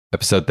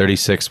Episode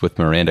 36 with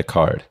Miranda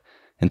Card.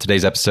 In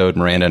today's episode,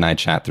 Miranda and I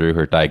chat through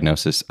her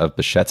diagnosis of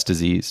Behçet's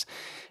disease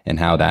and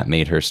how that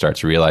made her start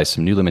to realize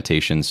some new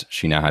limitations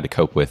she now had to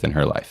cope with in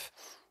her life.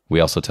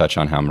 We also touch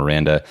on how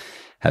Miranda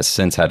has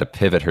since had to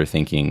pivot her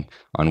thinking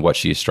on what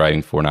she is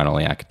striving for, not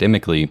only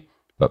academically,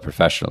 but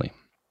professionally.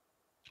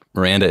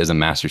 Miranda is a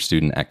master's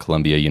student at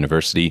Columbia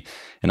University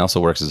and also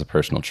works as a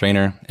personal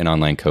trainer and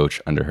online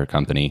coach under her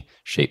company,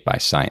 Shaped by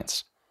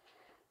Science.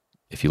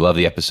 If you love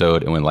the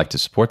episode and would like to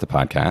support the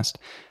podcast,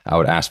 I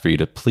would ask for you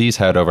to please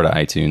head over to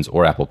iTunes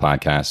or Apple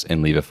Podcasts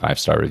and leave a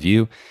 5-star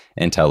review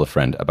and tell a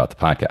friend about the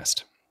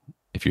podcast.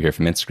 If you're here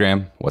from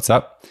Instagram, what's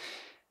up?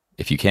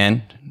 If you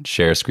can,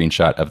 share a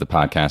screenshot of the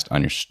podcast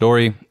on your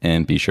story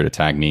and be sure to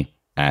tag me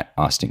at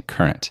Austin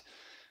Current.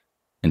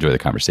 Enjoy the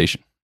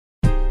conversation.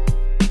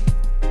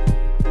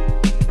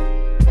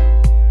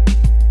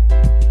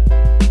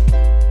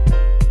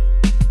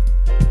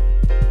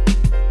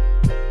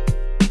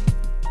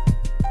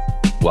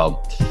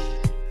 Well,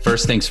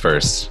 first things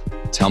first,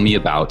 tell me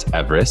about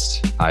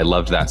Everest. I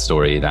loved that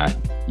story that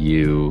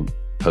you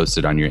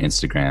posted on your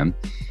Instagram.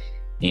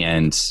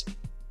 And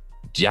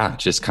yeah,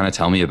 just kind of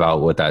tell me about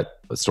what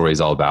that story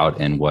is all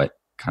about and what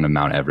kind of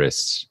Mount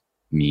Everest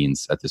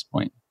means at this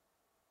point.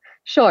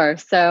 Sure.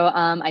 So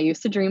I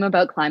used to dream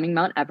about climbing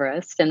Mount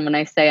Everest. And when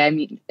I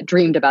say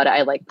dreamed about it,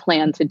 I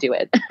planned to do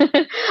it.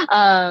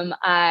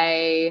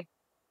 I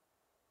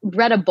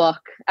read a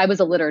book. I was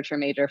a literature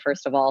major,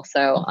 first of all.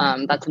 So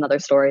that's another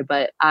story.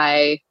 But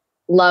I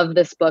love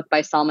this book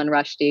by Salman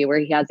Rushdie, where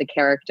he has a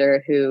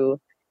character who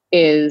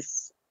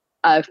is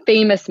a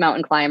famous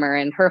mountain climber.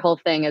 And her whole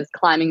thing is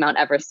climbing Mount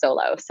Everest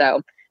solo.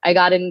 So I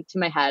got into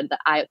my head that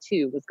I,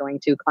 too, was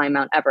going to climb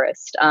Mount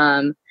Everest.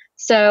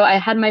 So I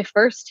had my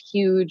first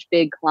huge,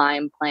 big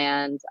climb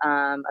planned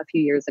a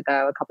couple years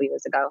ago.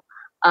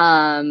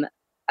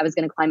 I was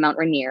going to climb Mount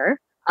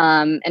Rainier.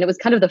 And it was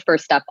kind of the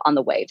first step on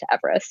the way to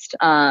Everest.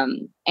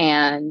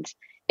 And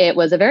it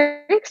was a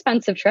very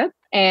expensive trip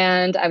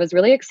and I was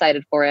really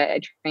excited for it. I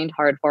trained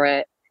hard for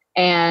it.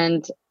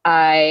 And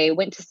I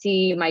went to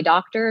see my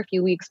doctor a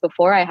few weeks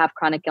before. I have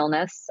chronic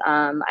illness.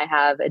 I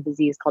have a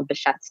disease called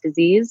Behçet's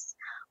disease,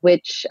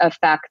 which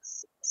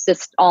affects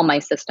all my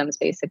systems,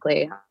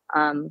 basically,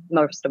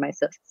 most of my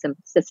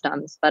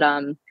systems. But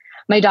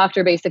my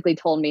doctor basically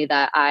told me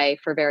that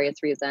for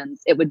various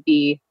reasons, it would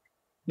be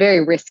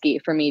very risky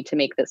for me to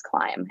make this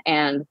climb,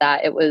 and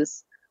that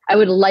I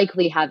would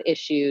likely have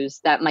issues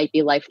that might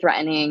be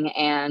life-threatening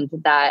and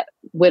that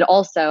would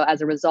also,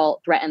 as a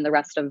result, threaten the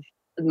rest of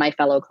my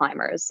fellow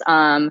climbers.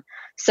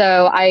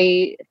 So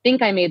I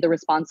think I made the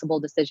responsible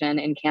decision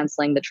in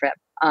canceling the trip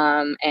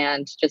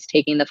and just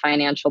taking the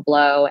financial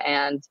blow.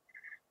 And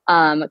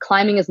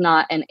climbing is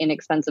not an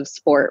inexpensive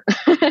sport.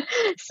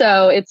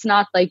 So it's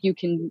not like you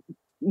can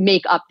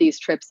make up these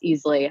trips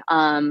easily.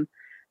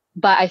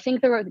 But I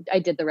think I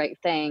did the right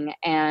thing.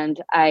 And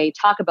I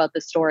talk about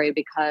this story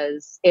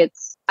because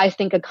it's, I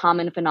think, a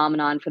common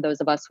phenomenon for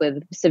those of us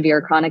with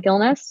severe chronic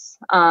illness.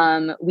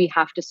 We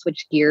have to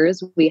switch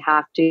gears. We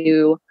have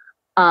to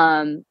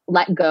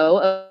let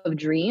go of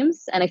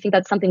dreams. And I think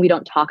that's something we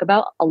don't talk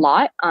about a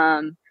lot.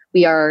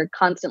 We are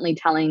constantly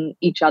telling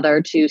each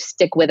other to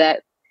stick with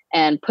it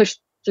and push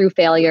through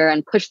failure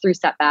and push through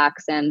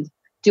setbacks and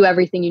do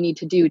everything you need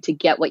to do to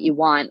get what you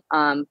want.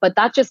 But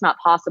that's just not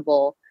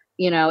possible.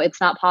 It's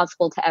not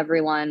possible to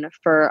everyone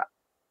for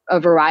a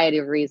variety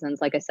of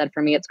reasons. Like I said,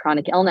 for me, it's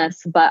chronic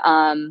illness. But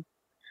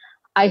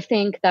I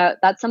think that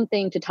that's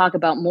something to talk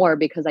about more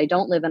because I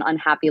don't live an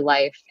unhappy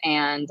life.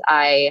 And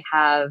I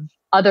have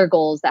other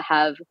goals that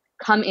have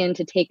come in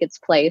to take its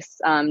place.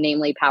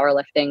 Namely,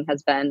 powerlifting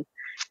has been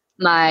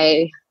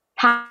my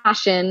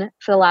passion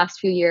for the last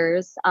few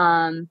years.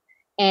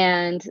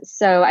 And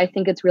so I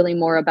think it's really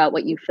more about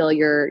what you fill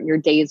your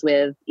days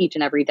with each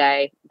and every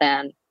day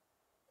than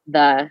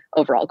the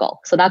overall goal.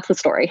 So that's the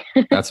story.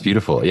 That's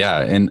beautiful.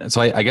 Yeah. And so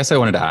I guess I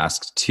wanted to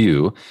ask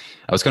too,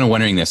 I was kind of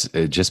wondering this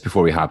just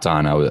before we hopped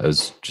on. I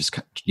was just,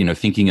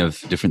 thinking of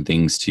different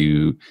things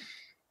to,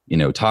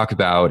 talk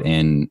about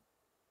and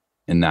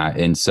that.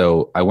 And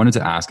so I wanted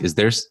to ask, is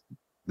there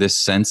this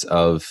sense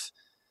of,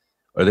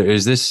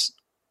 is this,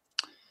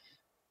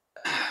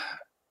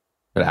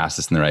 but ask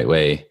this in the right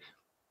way.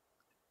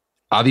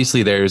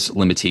 Obviously there's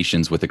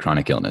limitations with the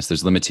chronic illness.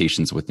 There's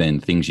limitations within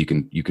things you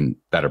can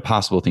that are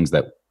possible, things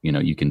that,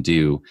 you can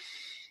do.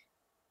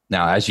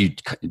 Now, as you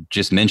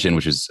just mentioned,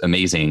 which is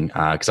amazing,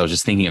 because I was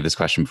just thinking of this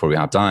question before we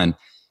hopped on,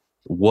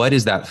 what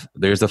is that?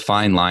 There's a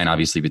fine line,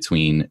 obviously,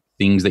 between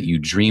things that you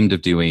dreamed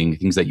of doing,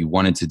 things that you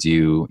wanted to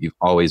do, you've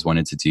always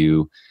wanted to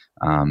do,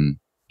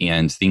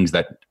 and things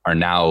that are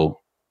now,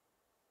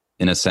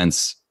 in a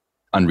sense,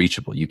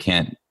 unreachable. You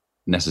can't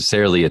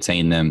necessarily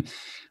attain them.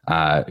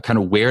 Kind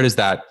of where's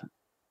that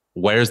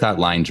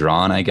line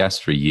drawn, I guess,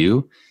 for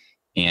you?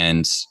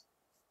 And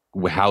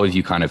how have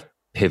you kind of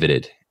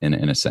pivoted in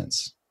a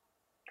sense?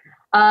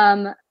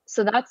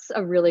 So that's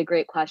a really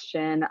great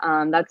question.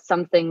 That's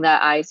something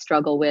that I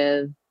struggle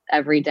with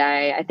every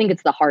day. I think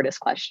it's the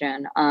hardest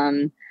question.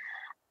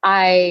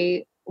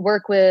 I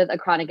work with a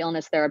chronic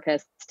illness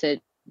therapist to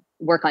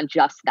work on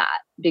just that,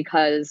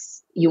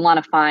 because you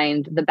want to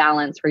find the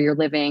balance where you're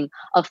living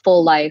a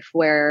full life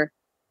where,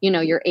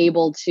 you're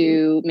able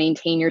to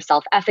maintain your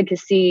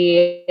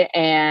self-efficacy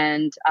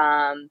and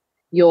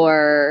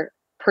your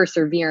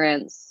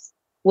perseverance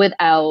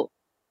without,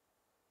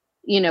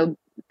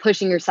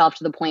 pushing yourself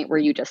to the point where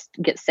you just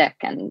get sick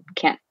and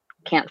can't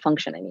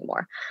function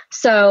anymore.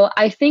 So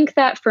I think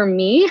that for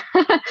me,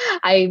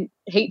 I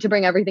hate to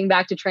bring everything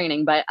back to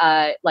training, but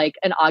like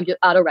an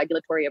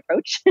auto-regulatory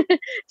approach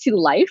to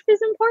life is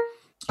important.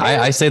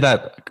 I say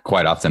that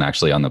quite often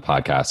actually on the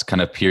podcast,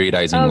 kind of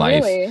periodizing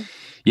life. Really?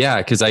 Yeah,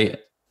 because I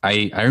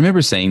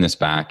remember saying this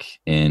back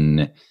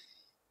in,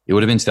 it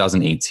would have been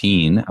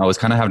 2018. I was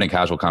kind of having a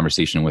casual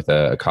conversation with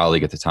a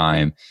colleague at the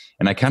time,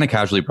 and I kind of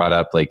casually brought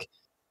up like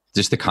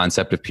just the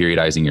concept of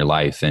periodizing your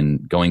life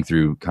and going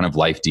through kind of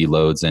life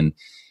deloads. And,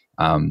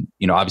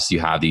 obviously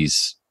you have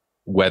these,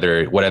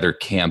 whatever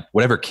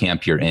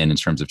camp you're in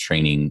terms of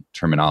training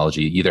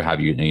terminology, either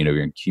have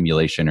your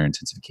accumulation or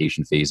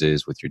intensification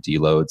phases with your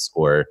deloads,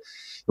 or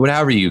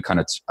whatever you kind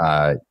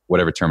of,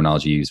 whatever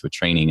terminology you use with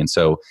training.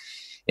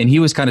 And he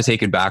was kind of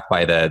taken back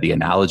by the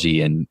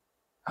analogy. And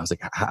I was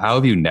like, how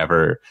have you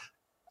never,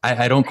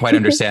 I don't quite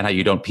understand how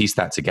you don't piece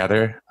that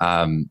together.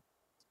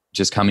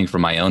 Just coming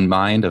from my own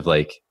mind of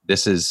like,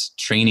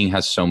 training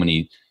has so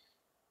many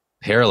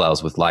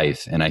parallels with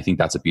life. And I think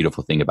that's a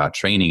beautiful thing about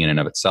training in and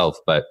of itself.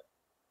 But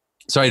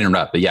sorry to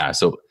interrupt, but yeah.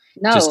 So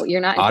no,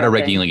 you're not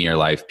auto-regulating your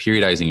life,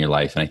 periodizing your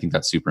life. And I think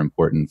that's super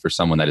important for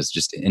someone that is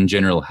just in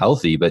general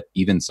healthy, but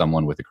even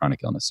someone with a chronic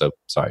illness. So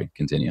sorry,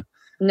 continue.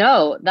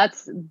 No,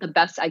 that's the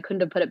best. I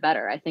couldn't have put it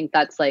better. I think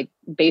that's like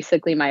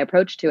basically my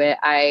approach to it.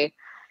 I,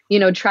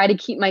 try to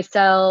keep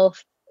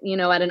myself,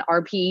 at an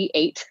RP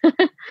 8.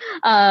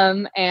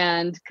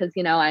 And cause,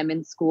 I'm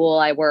in school,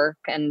 I work,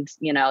 and,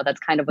 that's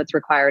kind of what's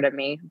required of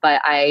me.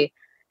 But I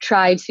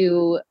try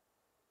to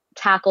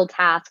tackle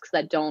tasks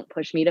that don't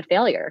push me to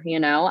failure.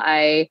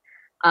 I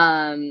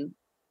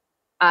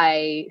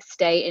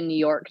stay in New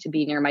York to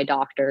be near my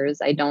doctors.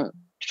 I don't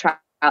try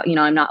out,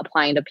 I'm not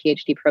applying to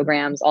PhD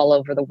programs all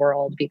over the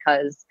world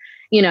because,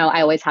 I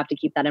always have to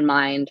keep that in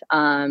mind.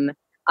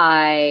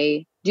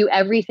 I do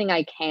everything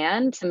I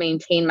can to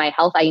maintain my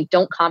health. I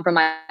don't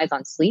compromise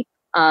on sleep.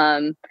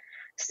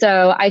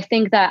 So I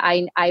think that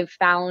I've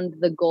found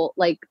the goal,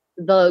 like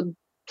the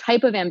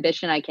type of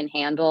ambition I can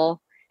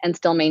handle and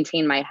still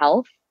maintain my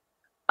health.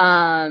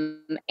 And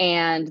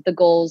the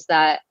goals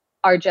that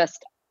are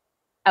just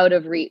out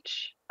of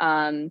reach,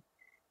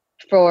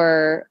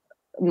 for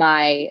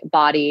my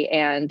body,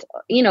 and,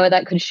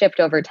 that could shift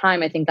over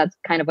time. I think that's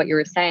kind of what you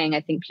were saying.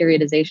 I think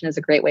periodization is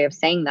a great way of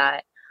saying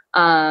that.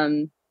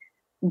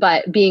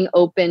 But being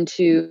open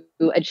to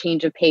a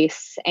change of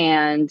pace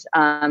and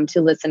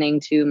to listening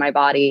to my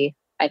body,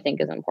 I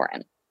think is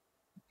important.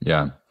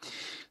 Yeah.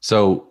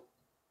 So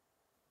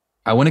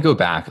I want to go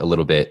back a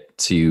little bit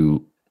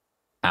to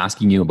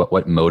asking you about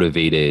what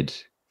motivated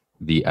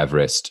the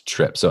Everest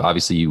trip. So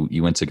obviously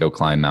you went to go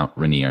climb Mount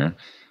Rainier.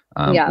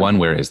 One,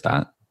 where is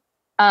that?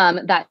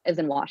 That is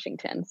in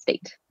Washington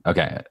State.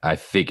 Okay. I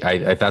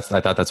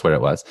thought that's where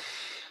it was.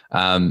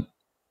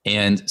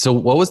 And so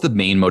what was the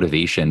main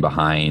motivation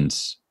behind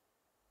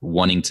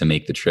wanting to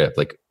make the trip?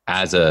 Like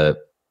how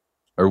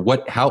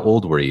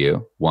old were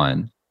you?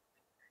 One.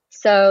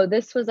 So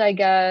this was, I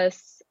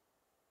guess,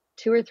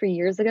 2 or 3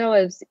 years ago.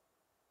 I was,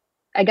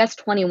 I guess,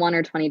 21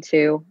 or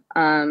 22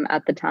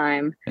 at the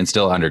time. And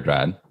still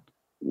undergrad?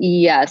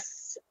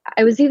 Yes.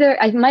 I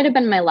might have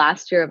been my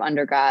last year of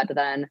undergrad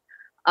then.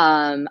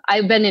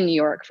 I've been in New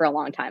York for a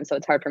long time, so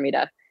it's hard for me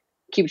to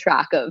keep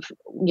track of,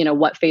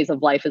 what phase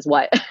of life is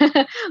what.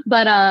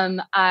 But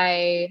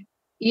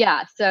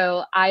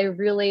so I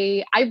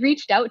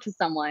reached out to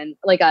someone,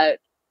 like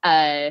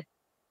a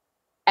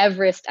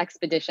Everest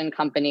expedition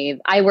company.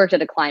 I worked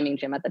at a climbing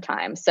gym at the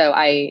time, so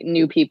I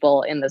knew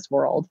people in this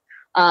world.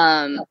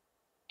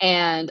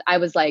 And I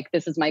was like,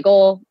 this is my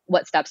goal.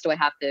 What steps do I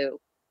have to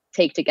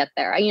take to get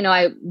there?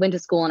 I went to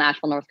school in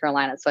Asheville, North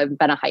Carolina, so I've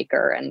been a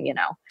hiker, and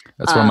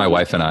that's where my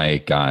wife and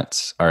I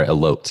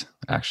eloped,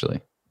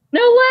 actually. No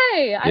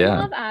way! I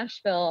love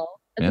Asheville.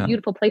 It's a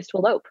beautiful place to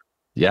elope.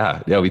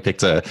 Yeah. We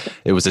picked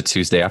it was a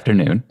Tuesday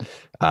afternoon.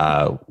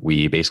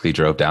 We basically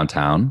drove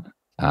downtown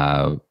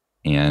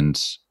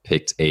and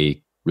picked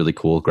a really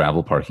cool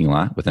gravel parking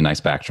lot with a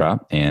nice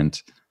backdrop, and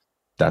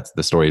that's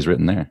the story is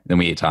written there. Then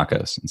we ate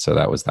tacos, and so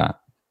that was that.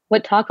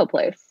 What taco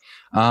place?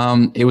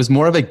 It was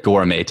more of a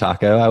gourmet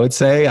taco, I would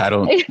say. I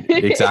don't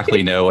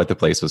exactly know what the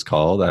place was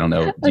called. I don't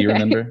know. Do you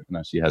remember?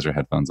 No, she has her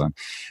headphones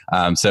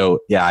on. So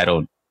yeah, I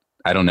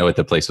don't know what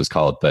the place was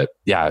called, but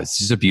yeah, it's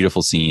just a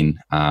beautiful scene.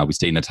 We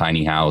stayed in a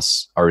tiny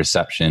house. Our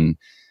reception,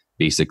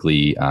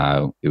 basically,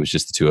 it was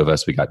just the two of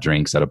us. We got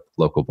drinks at a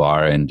local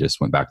bar and just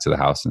went back to the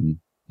house, and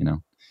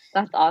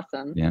That's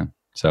awesome. Yeah.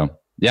 So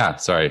yeah,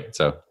 sorry.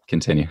 So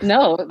continue.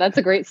 No, that's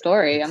a great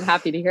story. I'm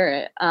happy to hear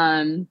it.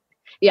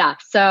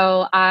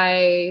 So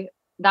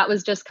that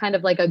was just kind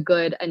of like a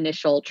good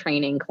initial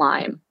training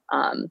climb.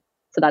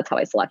 So that's how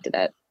I selected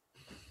it.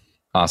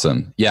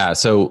 Awesome. Yeah.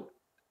 So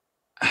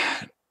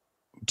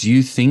do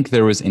you think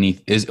there was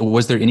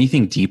was there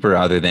anything deeper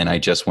other than I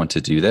just want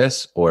to do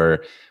this?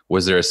 Or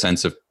was there a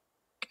sense of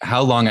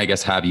how long, I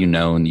guess, have you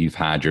known you've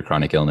had your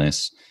chronic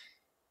illness?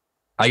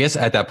 I guess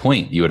at that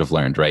point you would have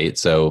learned, right?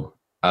 So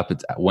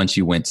once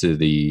you went to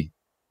the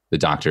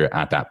doctor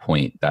at that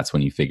point, that's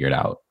when you figured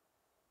out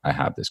I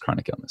have this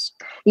chronic illness.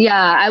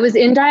 Yeah, I was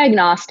in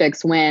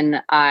diagnostics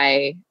when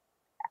I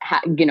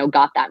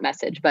got that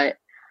message, but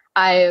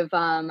I've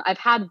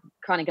had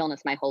chronic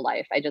illness my whole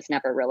life. I just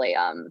never really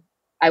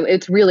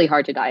it's really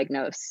hard to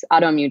diagnose.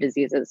 Autoimmune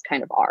diseases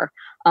kind of are.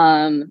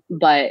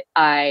 But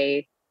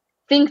I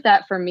think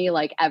that for me,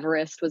 like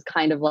Everest was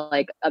kind of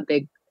like a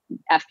big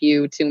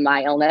fu to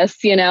my illness,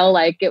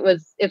 like it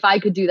was, if I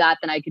could do that,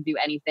 then I could do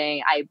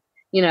anything. I,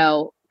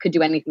 could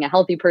do anything a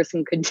healthy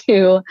person could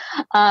do.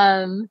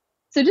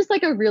 So just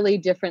like a really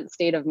different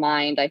state of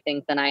mind, I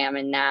think, than I am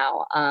in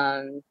now.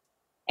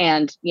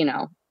 And,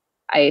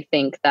 I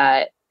think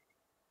that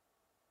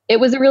it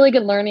was a really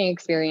good learning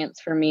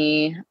experience for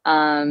me.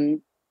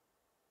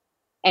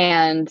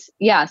 And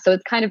yeah, so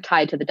it's kind of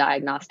tied to the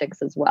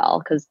diagnostics as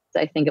well, because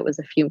I think it was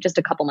just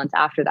a couple months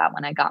after that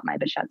when I got my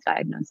Behçet's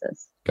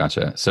diagnosis.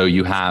 Gotcha. So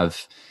you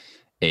have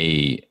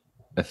a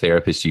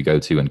therapist you go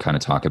to and kind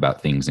of talk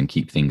about things and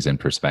keep things in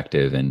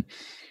perspective and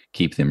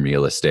keep them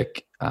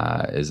realistic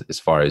as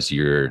far as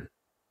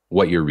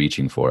what you're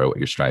reaching for, what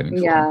you're striving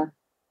for. Yeah.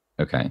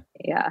 Okay.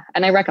 Yeah.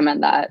 And I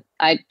recommend that.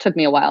 It took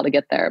me a while to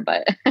get there,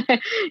 but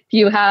if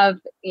you have,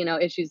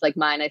 issues like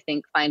mine, I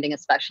think finding a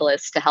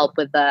specialist to help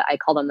with I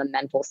call them the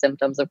mental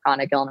symptoms of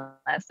chronic illness,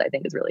 I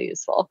think is really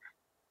useful.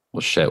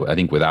 Well, shit, I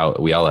think we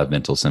all have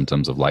mental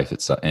symptoms of life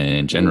itself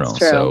in general.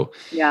 So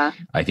yeah,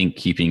 I think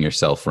keeping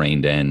yourself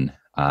reined in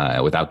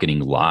without getting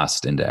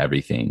lost into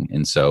everything.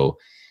 And so,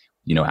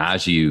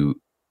 as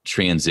you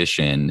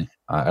transition,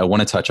 I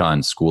want to touch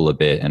on school a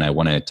bit, and I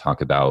want to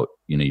talk about,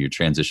 your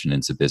transition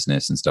into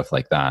business and stuff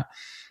like that.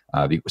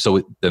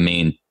 So the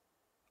main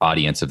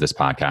audience of this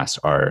podcast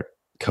are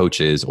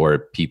coaches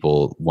or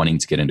people wanting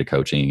to get into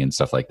coaching and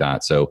stuff like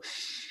that. So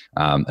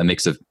a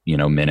mix of,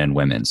 men and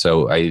women.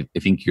 So I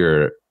think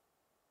you're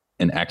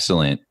an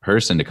excellent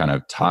person to kind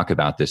of talk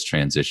about this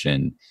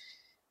transition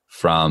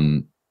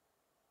from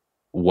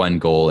one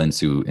goal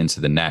into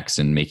the next,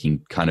 and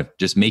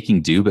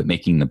making do, but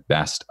making the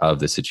best of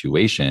the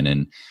situation.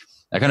 And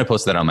I kind of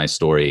posted that on my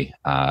story,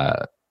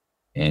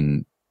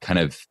 and kind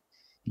of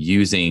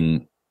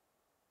using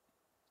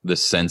the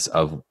sense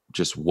of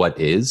just what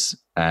is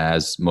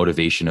as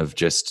motivation of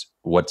just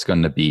what's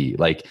going to be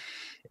like.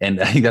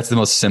 And I think that's the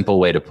most simple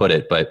way to put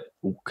it, but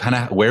kind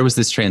of where was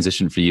this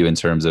transition for you in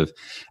terms of,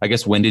 I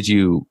guess, when did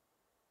you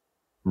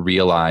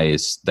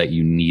realize that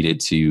you needed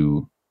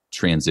to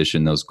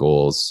transition those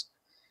goals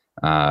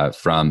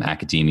from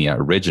academia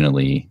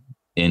originally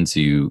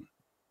into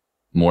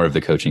more of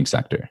the coaching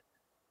sector?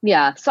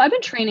 Yeah. So I've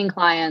been training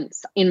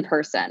clients in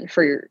person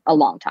for a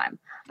long time.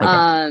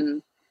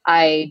 Okay.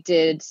 I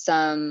did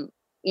some,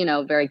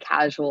 very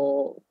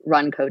casual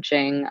run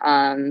coaching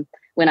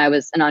when I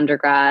was an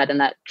undergrad, and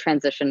that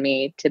transitioned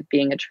me to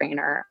being a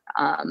trainer.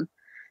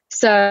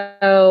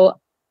 So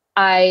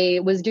I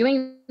was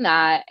doing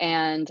that,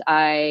 and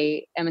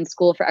I am in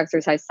school for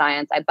exercise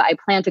science, but I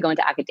plan to go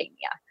into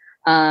academia.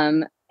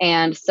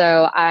 And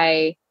so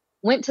I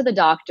went to the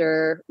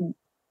doctor,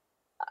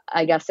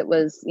 I guess it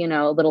was,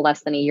 a little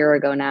less than a year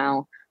ago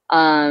now.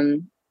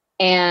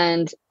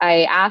 And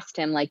I asked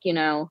him, like,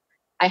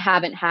 I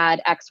haven't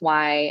had X,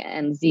 Y,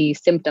 and Z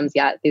symptoms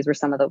yet. These were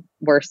some of the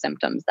worst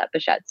symptoms that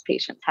Behçet's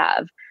patients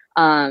have.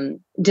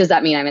 Does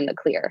that mean I'm in the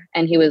clear?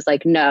 And he was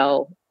like,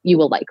 no, you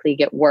will likely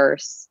get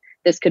worse.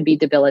 This could be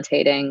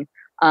debilitating.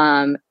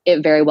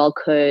 It very well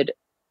could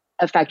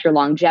affect your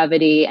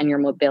longevity and your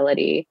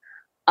mobility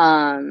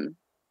in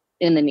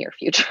the near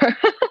future.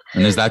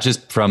 And is that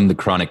just from the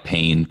chronic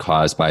pain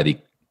caused by the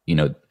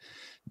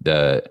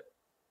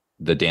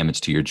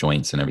damage to your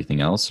joints and everything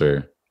else,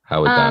 or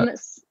how would that?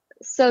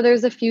 So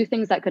there's a few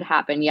things that could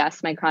happen.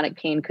 Yes, my chronic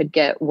pain could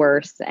get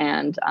worse,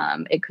 and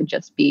it could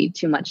just be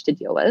too much to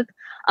deal with.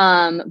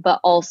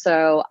 But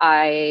also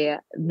the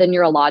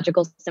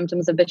neurological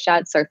symptoms of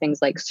Behçet's are things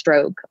like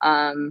stroke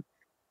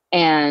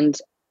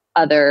and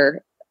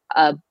other,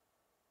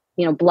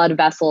 blood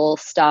vessel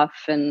stuff.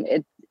 And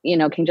it,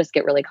 can just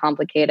get really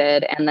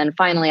complicated. And then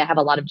finally, I have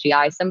a lot of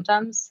GI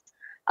symptoms,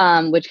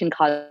 which can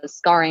cause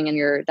scarring in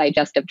your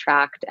digestive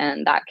tract.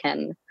 And that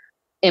can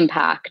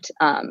impact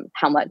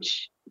how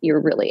much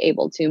you're really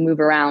able to move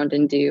around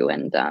and do.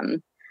 And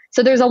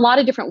so there's a lot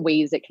of different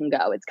ways it can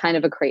go. It's kind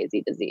of a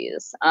crazy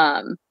disease.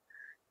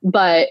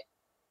 But,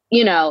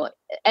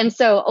 and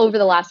so over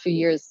the last few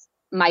years,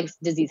 my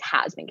disease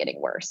has been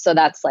getting worse. So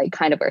that's like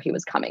kind of where he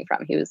was coming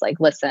from. He was like,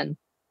 listen,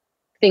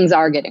 things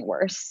are getting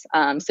worse.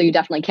 So you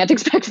definitely can't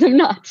expect them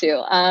not to.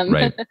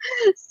 Right.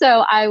 So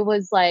I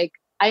was like,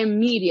 I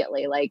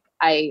immediately, like,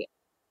 I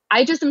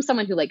just am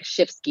someone who like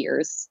shifts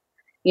gears.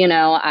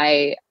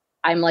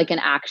 I'm like an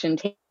action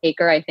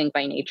taker, I think,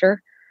 by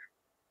nature.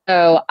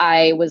 So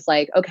I was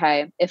like,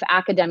 okay, if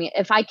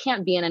I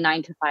can't be in a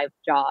 9-to-5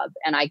 job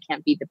and I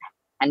can't be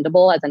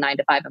dependable as a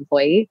 9-to-5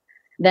 employee,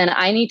 then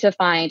I need to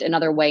find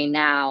another way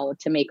now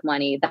to make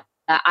money that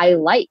I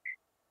like.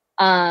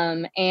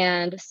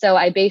 And so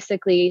I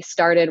basically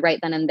started right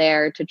then and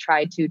there to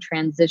try to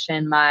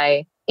transition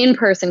my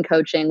in-person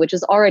coaching, which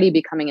is already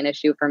becoming an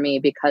issue for me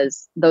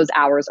because those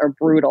hours are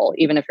brutal,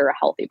 even if you're a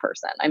healthy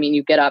person. I mean,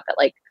 you get up at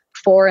like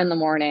 4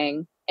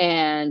 a.m.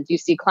 and you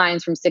see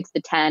clients from 6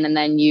 to 10, and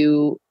then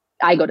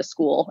I go to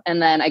school,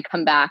 and then I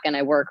come back and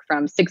I work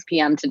from 6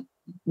 p.m. to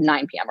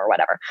 9 p.m. or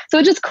whatever. So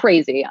it's just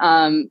crazy.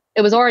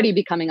 It was already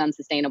becoming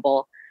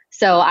unsustainable.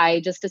 So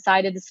I just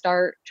decided to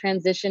start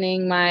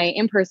transitioning my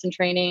in-person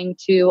training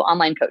to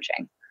online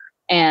coaching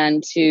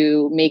and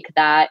to make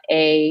that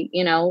a,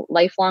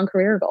 lifelong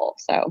career goal.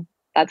 So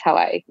that's how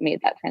I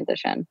made that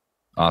transition.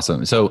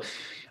 Awesome. So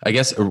I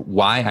guess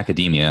why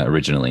academia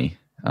originally?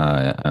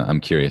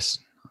 I'm curious.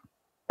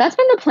 That's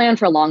been the plan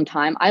for a long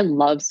time. I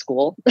love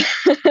school.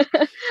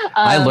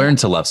 I learned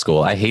to love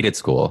school. I hated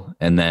school.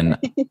 And then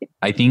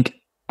I think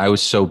I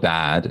was so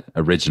bad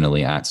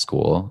originally at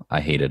school. I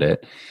hated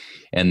it.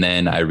 And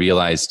then I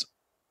realized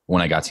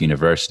when I got to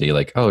university,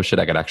 like, oh shit,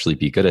 I could actually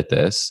be good at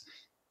this.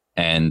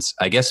 And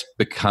I guess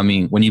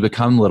when you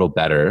become a little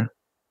better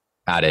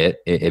at it,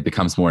 it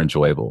becomes more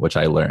enjoyable, which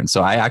I learned.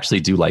 So I actually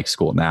do like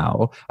school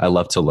now. I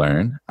love to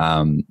learn.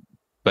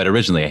 But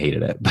originally I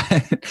hated it.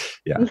 But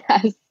yeah.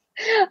 Yes.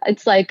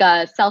 It's like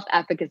a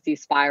self-efficacy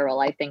spiral,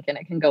 I think, and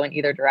it can go in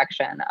either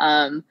direction.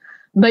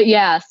 But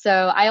yeah,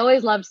 so I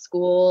always loved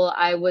school.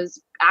 I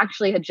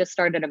had just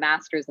started a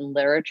master's in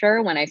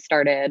literature when I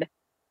started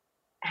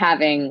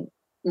having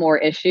more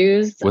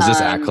issues. Was this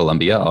at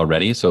Columbia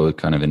already? So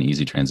kind of an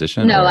easy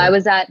transition? No, I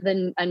was at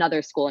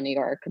another school in New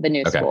York, the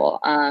New School.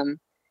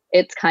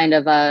 It's kind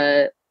of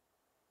a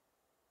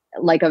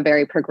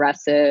very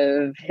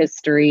progressive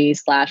history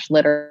 /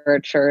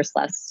 literature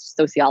 /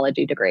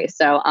 sociology degree.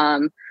 So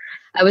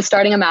I was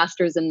starting a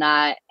master's in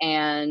that,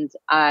 and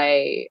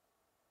I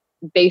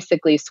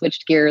basically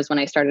switched gears when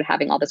I started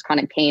having all this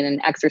chronic pain, and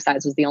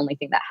exercise was the only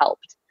thing that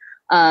helped.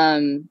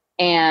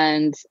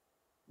 And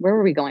where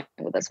were we going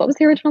with this? What was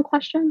the original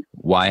question?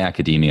 Why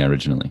academia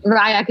originally?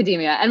 Why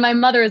academia? And my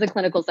mother is a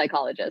clinical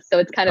psychologist, so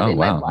it's kind of in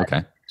my blood.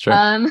 Okay, sure.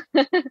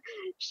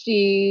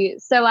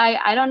 So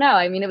I don't know.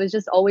 I mean, it was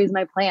just always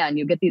my plan.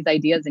 You get these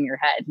ideas in your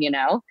head,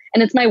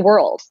 and it's my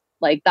world.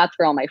 Like, that's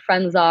where all my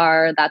friends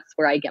are. That's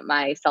where I get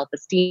my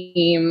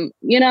self-esteem,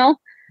 Yeah,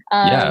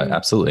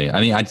 absolutely.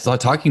 I mean, I thought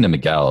talking to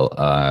Miguel,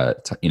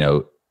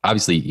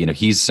 obviously,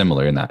 he's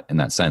similar in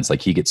that sense.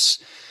 Like, he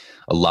gets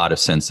a lot of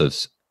sense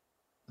of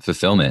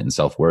fulfillment and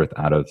self-worth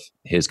out of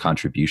his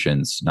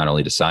contributions, not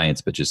only to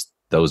science, but just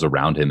those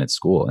around him at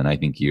school. And I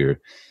think you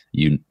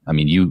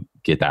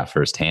get that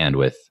firsthand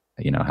with,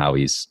 how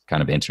he's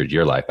kind of entered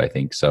your life, I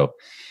think. So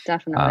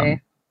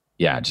definitely.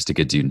 Just a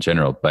good dude in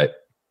general. But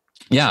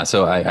yeah,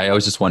 so I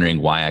was just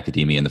wondering why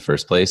academia in the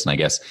first place. And I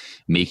guess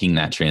making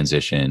that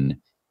transition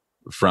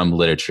from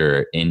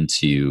literature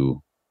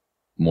into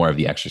more of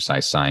the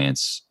exercise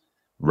science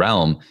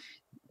realm,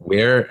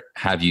 where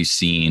have you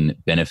seen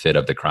benefit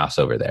of the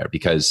crossover there?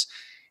 Because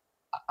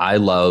I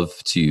love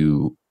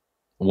to,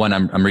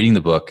 I'm reading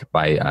the book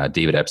by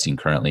David Epstein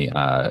currently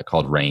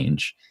called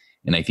Range.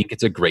 And I think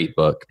it's a great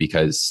book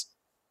because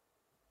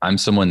I'm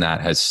someone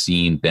that has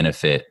seen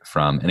benefit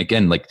from, and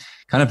again, like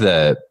kind of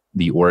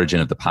the origin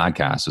of the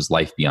podcast was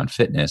life beyond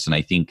fitness. And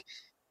I think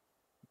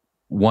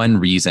one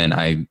reason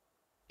I'm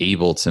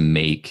able to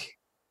make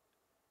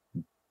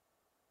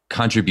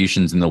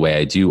contributions in the way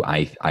I do,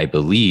 I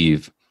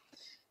believe,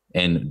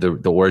 and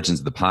the origins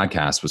of the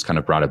podcast was kind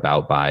of brought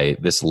about by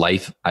this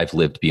life I've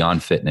lived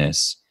beyond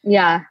fitness.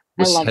 Yeah,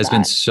 has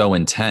been so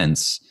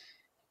intense.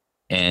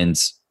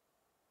 And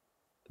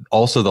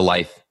also the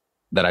life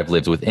that I've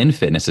lived within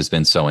fitness has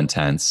been so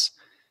intense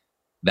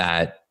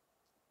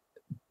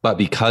but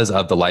because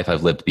of the life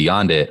I've lived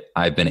beyond it,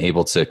 I've been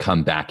able to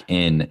come back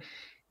in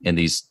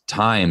these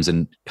times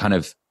and kind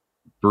of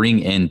bring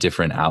in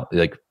different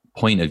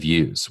point of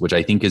views, which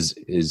I think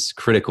is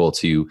critical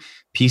to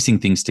piecing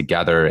things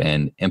together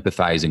and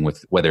empathizing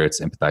with, whether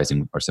it's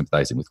empathizing or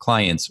sympathizing with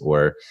clients,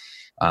 or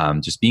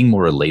just being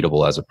more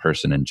relatable as a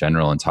person in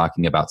general, and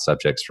talking about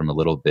subjects from a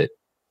little bit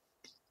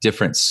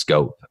different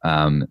scope,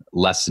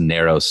 less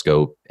narrow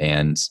scope,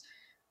 and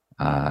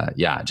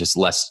just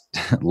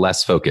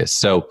less focus.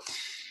 So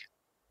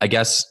I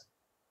guess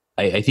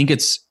I think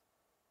it's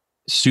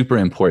super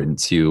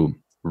important to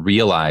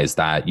realize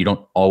that you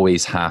don't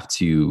always have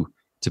to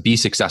be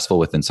successful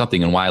within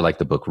something. And why I like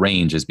the book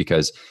Range is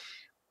because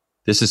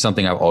this is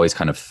something I've always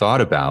kind of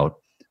thought about,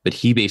 but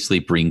he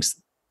basically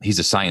he's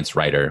a science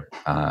writer.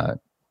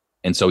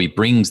 And so he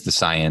brings the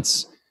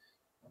science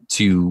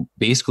to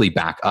basically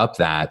back up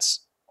that,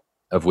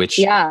 of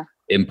which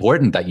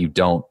important that you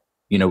don't,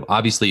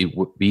 obviously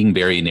being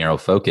very narrow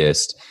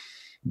focused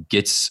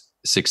gets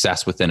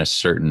success within a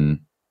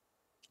certain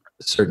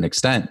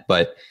extent,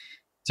 but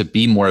to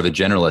be more of a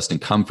generalist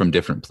and come from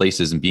different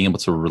places and being able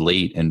to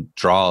relate and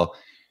draw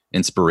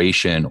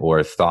inspiration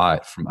or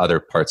thought from other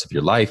parts of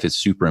your life is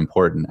super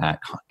important at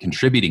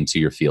contributing to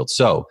your field.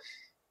 So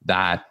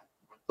that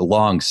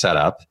long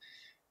setup,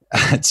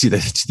 to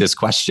this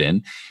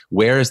question,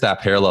 where is that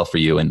parallel for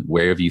you, and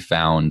where have you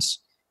found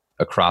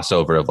a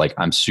crossover of like,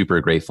 I'm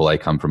super grateful I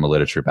come from a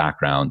literature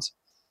background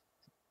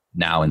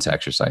now into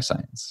exercise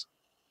science?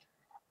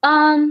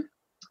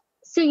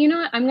 So you know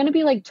what? I'm going to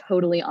be like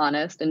totally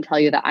honest and tell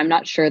you that I'm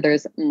not sure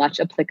there's much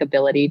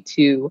applicability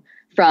to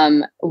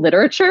from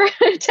literature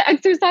to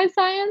exercise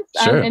science.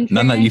 Sure.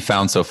 None that you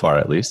found so far,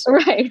 at least.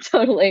 Right,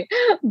 totally.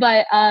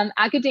 But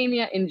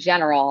academia in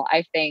general,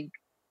 I think,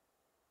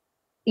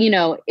 you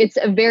know, it's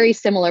a very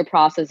similar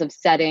process of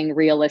setting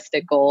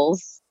realistic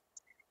goals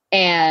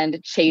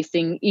and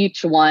chasing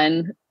each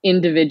one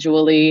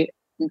individually,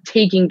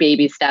 taking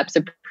baby steps,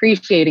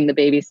 appreciating the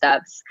baby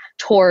steps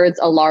towards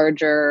a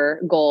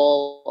larger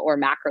goal or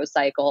macro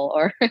cycle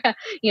or,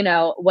 you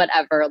know,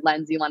 whatever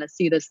lens you want to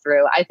see this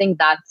through. I think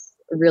that's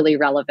really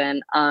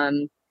relevant.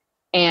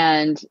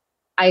 And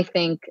I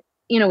think,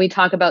 you know, we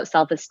talk about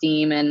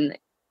self-esteem and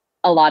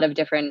a lot of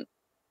different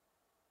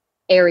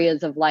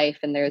areas of life,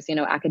 and there's, you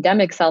know,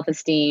 academic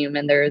self-esteem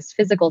and there's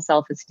physical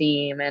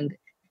self-esteem,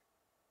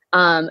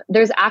 and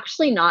there's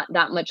actually not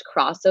that much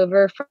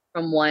crossover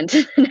from one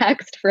to the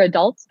next for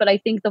adults, but I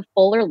think the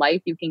fuller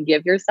life you can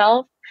give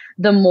yourself,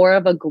 the more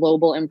of a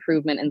global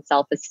improvement in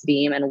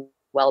self-esteem and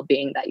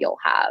well-being that you'll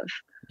have.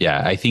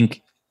 Yeah, I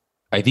think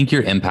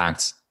your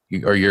impact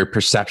or your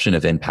perception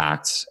of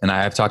impact, and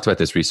I've talked about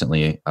this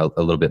recently a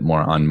little bit more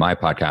on my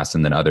podcast,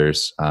 and then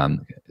others,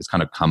 it's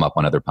kind of come up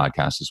on other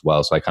podcasts as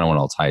well. So I kind of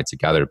want to tie it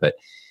together, but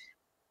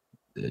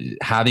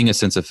having a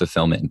sense of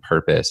fulfillment and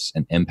purpose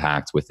and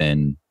impact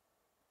within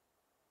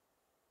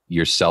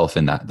yourself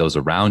and that those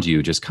around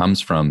you just comes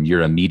from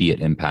your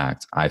immediate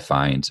impact, I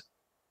find,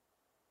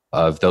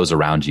 of those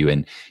around you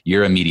and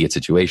your immediate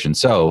situation.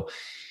 So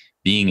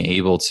being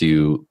able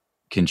to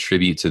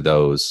contribute to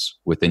those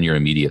within your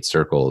immediate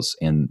circles,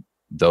 and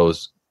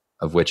those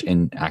of which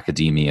in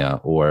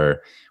academia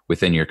or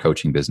within your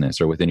coaching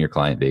business or within your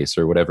client base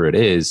or whatever it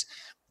is,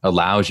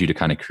 allows you to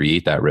kind of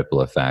create that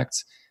ripple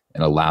effect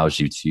and allows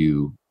you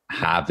to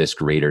have this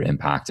greater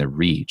impact and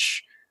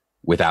reach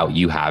without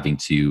you having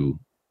to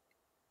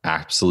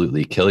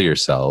absolutely kill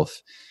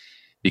yourself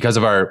because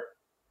of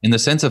in the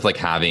sense of like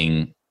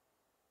having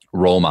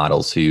role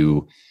models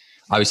who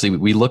obviously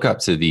we look up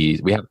to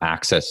we have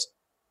access,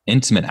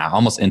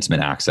 almost intimate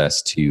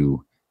access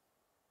to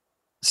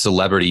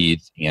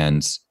celebrities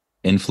and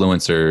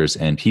influencers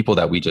and people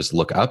that we just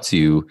look up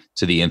to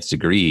the nth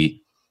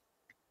degree.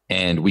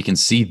 And we can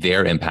see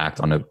their impact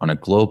on a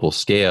global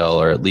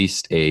scale, or at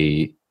least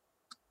a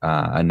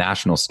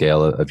national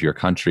scale of your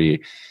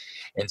country.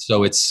 And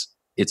so it's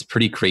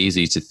pretty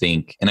crazy to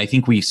think. And I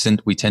think we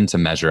tend to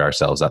measure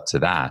ourselves up to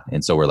that.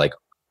 And so we're like,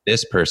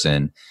 this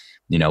person,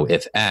 you know,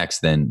 if X,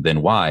 then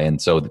Y.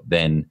 And so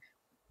then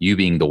you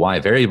being the Y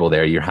variable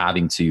there, you're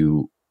having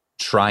to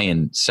try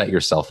and set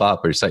yourself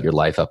up or set your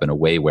life up in a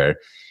way where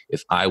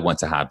if I want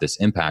to have this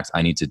impact,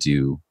 I need to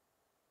do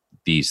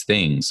these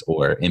things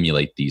or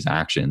emulate these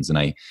actions. And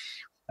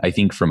I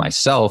think for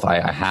myself,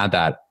 I had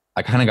that,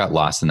 I kind of got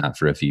lost in that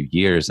for a few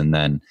years. And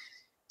then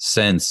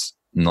since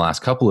in the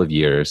last couple of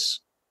years,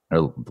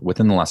 or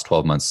within the last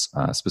 12 months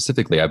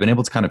specifically, I've been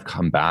able to kind of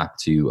come back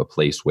to a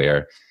place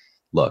where,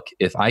 look,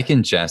 if I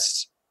can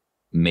just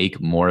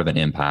make more of an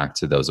impact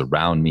to those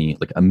around me,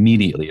 like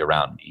immediately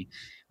around me,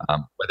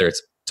 whether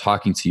it's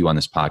talking to you on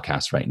this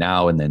podcast right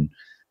now, and then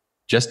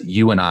just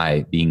you and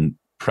I being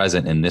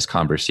present in this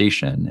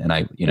conversation,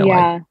 and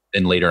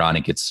then later on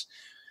it gets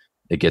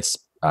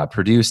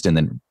produced and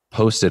then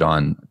posted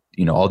on,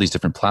 you know, all these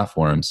different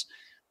platforms.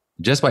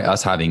 Just by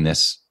us having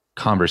this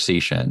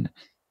conversation,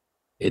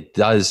 it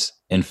does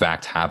in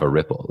fact have a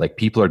ripple. Like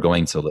people are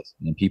going to listen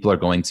and people are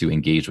going to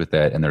engage with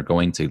it, and they're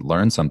going to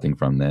learn something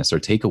from this or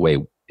take away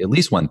at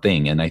least one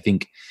thing. And I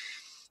think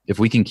if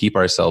we can keep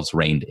ourselves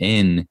reined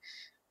in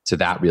to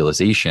that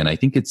realization, I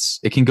think it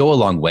can go a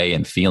long way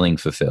in feeling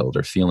fulfilled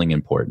or feeling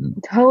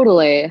important.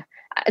 Totally.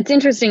 It's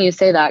interesting you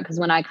say that, because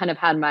when I kind of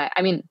had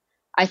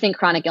I think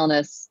chronic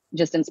illness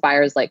just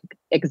inspires like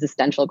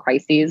existential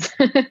crises.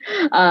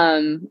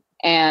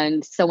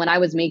 And so when I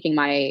was making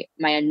my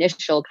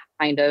initial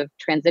kind of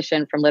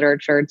transition from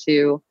literature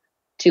to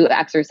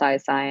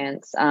exercise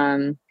science,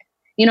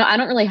 you know, I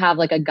don't really have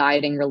like a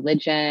guiding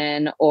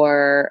religion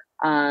or,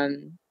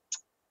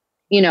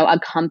 you know, a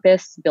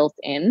compass built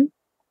in.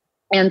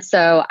 And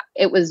so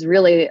it was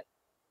really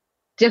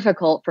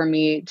difficult for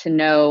me to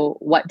know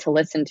what to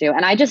listen to.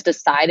 And I just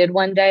decided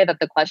one day that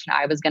the question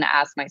I was going to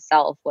ask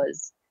myself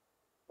was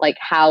like,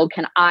 how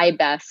can I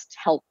best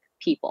help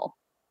people?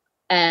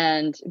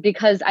 And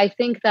because I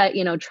think that,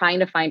 you know, trying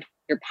to find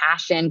your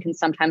passion can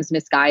sometimes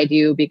misguide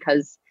you,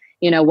 because,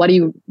 you know,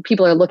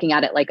 people are looking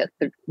at it like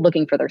they're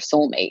looking for their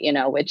soulmate, you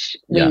know, which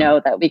we know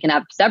that we can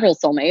have several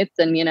soulmates,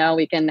 and, you know,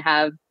 we can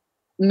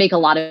make a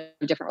lot of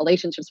different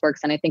relationships work.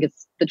 And I think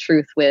it's the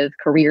truth with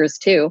careers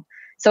too.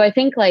 So I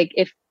think like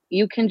if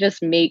you can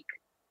just make,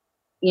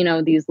 you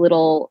know, these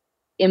little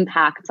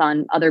impacts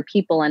on other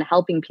people and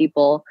helping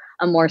people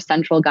a more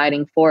central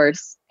guiding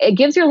force, it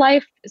gives your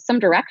life some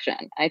direction.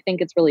 I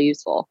think it's really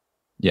useful.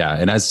 Yeah.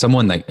 And as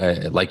someone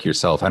like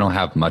yourself, I don't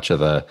have much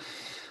of a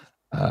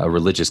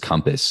religious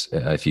compass,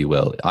 if you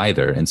will,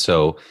 either. And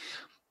so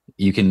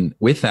you can,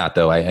 with that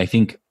though, I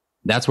think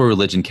that's where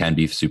religion can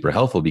be super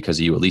helpful, because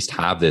you at least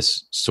have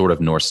this sort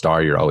of North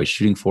Star you're always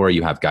shooting for.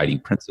 You have guiding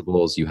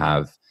principles, you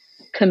have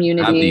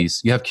community.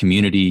 You have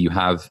community, you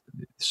have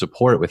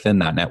support within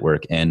that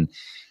network. And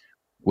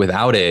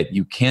without it,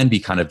 you can be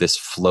kind of this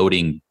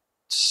floating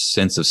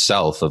sense of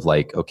self of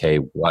like, okay,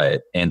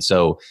 what? And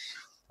so,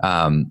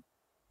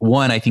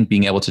 one, I think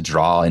being able to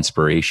draw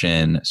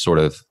inspiration sort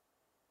of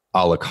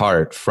a la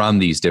carte from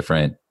these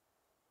different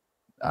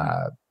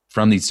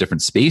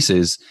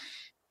spaces,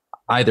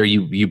 either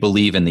you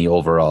believe in the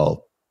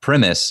overall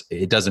premise,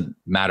 it doesn't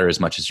matter as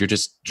much as you're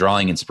just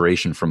drawing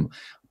inspiration from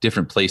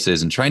different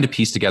places and trying to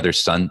piece together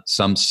some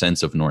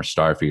sense of North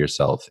Star for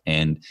yourself.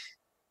 And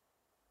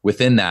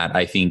within that,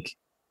 I think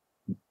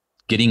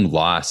getting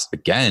lost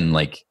again,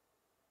 like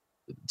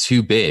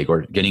too big,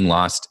 or getting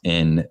lost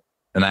in,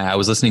 and I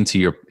was listening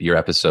to your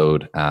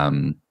episode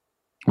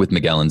with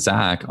Miguel and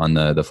Zach on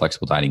the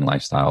Flexible Dieting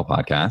Lifestyle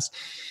podcast,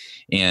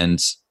 and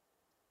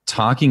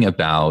talking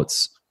about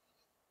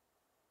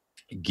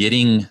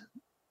getting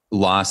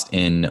lost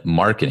in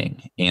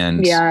marketing.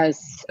 And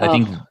yes, I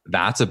think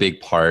that's a big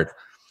part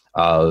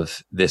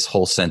of this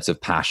whole sense of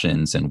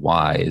passions and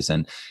whys,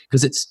 and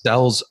because it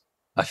sells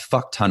a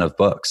fuck ton of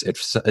books, it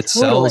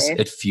sells,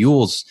 it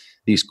fuels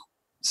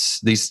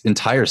these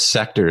entire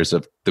sectors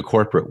of the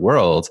corporate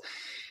world.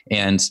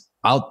 And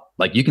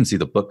you can see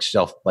the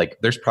bookshelf, like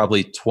there's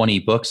probably 20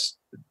 books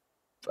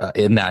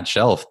in that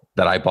shelf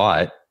that I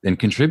bought and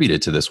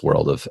contributed to this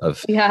world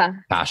of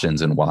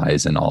passions and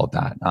whys and all of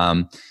that.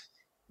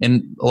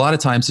 And a lot of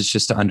times it's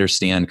just to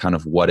understand kind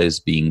of what is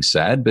being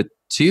said. But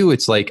two,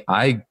 it's like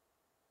I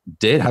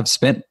did have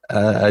spent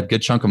a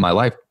good chunk of my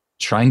life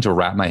trying to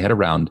wrap my head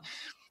around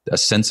a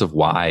sense of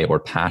why, or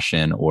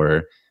passion,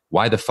 or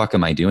why the fuck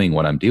am I doing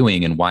what I'm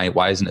doing, and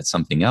why isn't it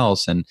something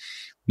else? And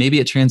maybe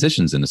it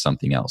transitions into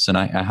something else. And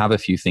I have a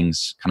few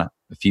things, kind of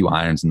a few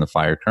irons in the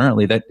fire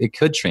currently, that it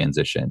could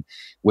transition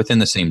within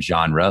the same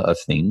genre of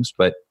things,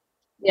 but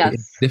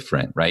it's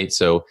different, right?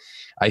 So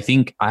I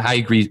think I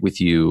agree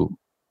with you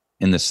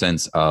in the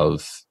sense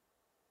of,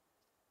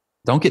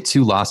 don't get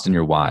too lost in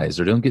your whys,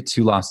 or don't get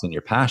too lost in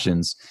your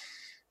passions,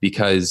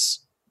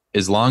 because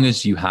as long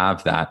as you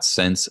have that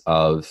sense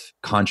of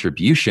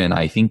contribution,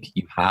 I think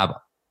you have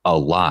a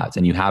lot,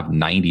 and you have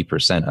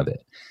 90% of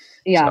it.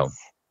 Yes, so.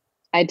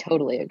 I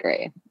totally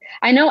agree.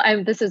 I know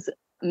this is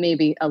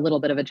maybe a little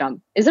bit of a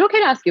jump. Is it okay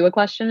to ask you a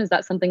question? Is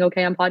that something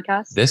okay on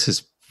podcast? This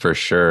is for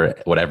sure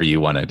whatever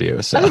you want to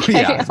do. So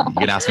yeah, you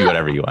can ask me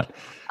whatever you want.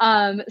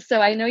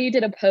 So I know you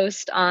did a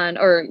post on,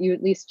 or you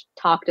at least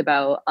talked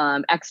about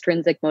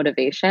extrinsic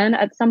motivation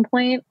at some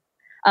point.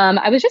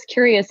 I was just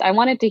curious. I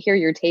wanted to hear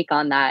your take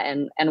on that,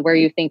 and where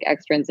you think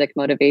extrinsic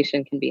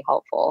motivation can be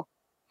helpful.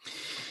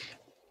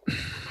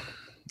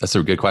 That's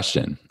a good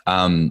question.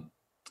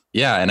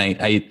 Yeah.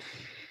 And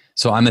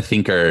so I'm a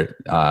thinker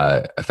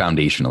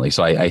foundationally.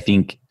 So I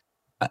think,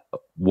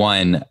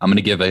 one, I'm going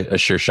to give a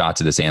sure shot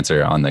to this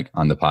answer on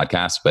the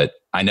podcast, but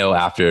I know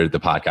after the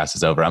podcast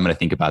is over, I'm going to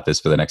think about this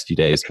for the next few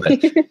days.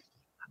 But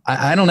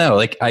I don't know.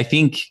 Like, I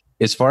think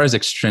as far as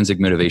extrinsic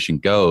motivation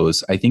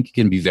goes, I think it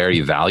can be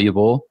very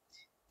valuable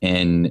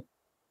in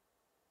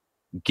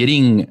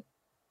getting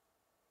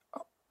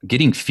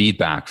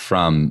feedback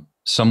from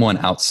someone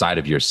outside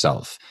of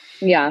yourself.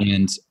 Yeah.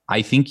 And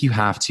I think you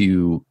have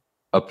to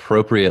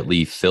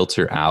appropriately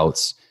filter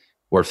out,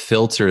 or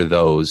filter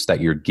those that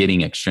you're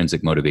getting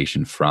extrinsic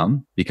motivation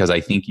from, because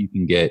I think you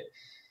can get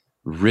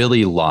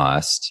really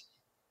lost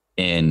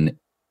in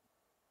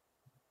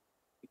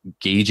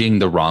gauging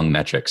the wrong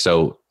metric.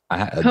 So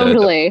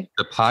totally.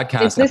 The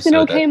podcast. Is this an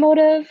okay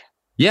motive?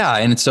 Yeah.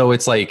 And so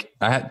it's like,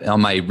 I had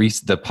on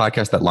the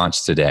podcast that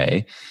launched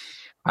today,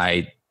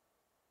 I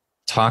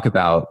talk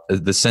about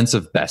the sense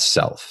of best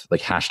self,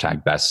 like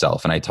hashtag best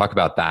self. And I talk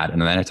about that.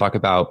 And then I talk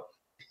about,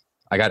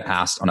 I got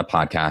asked on a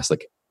podcast,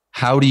 like,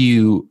 how do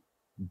you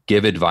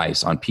give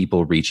advice on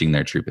people reaching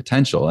their true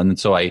potential? And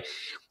so I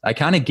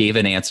kind of gave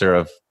an answer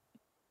of,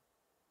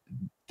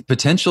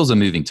 potential is a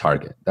moving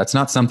target. That's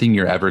not something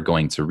you're ever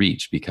going to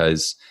reach,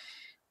 because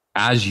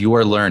as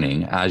you're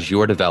learning, as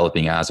you're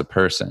developing as a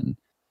person,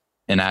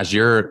 and as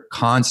you're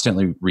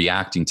constantly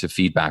reacting to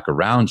feedback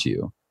around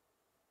you,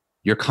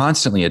 you're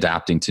constantly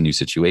adapting to new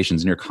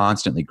situations, and you're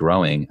constantly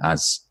growing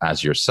as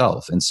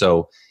yourself. And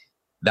so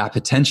that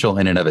potential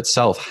in and of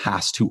itself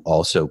has to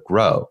also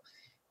grow.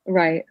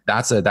 Right.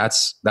 That's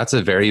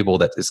a variable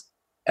that is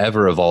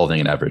ever evolving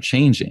and ever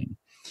changing.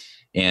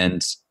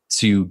 And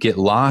to get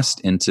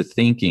lost into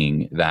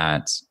thinking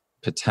that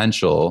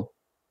potential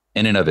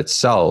in and of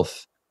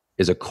itself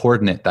is a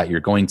coordinate that you're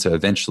going to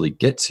eventually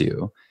get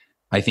to,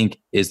 I think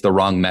is the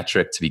wrong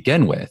metric to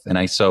begin with.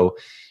 And so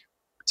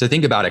to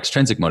think about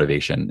extrinsic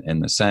motivation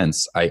in the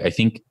sense, I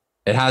think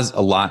it has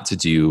a lot to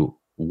do,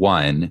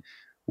 one,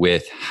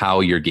 with how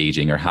you're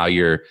gauging, or how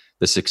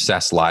the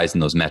success lies in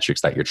those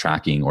metrics that you're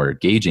tracking or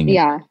gauging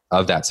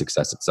of that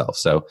success itself.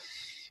 So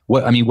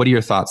what are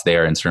your thoughts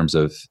there in terms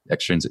of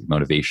extrinsic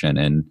motivation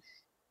and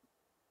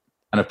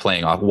kind of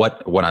playing off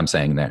what I'm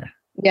saying there?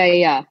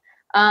 Yeah.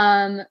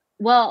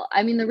 Well,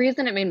 I mean, the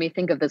reason it made me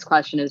think of this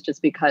question is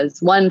just because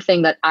one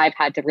thing that I've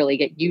had to really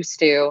get used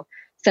to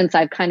since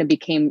I've kind of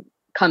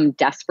become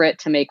desperate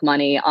to make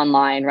money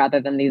online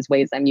rather than these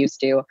ways I'm used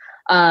to,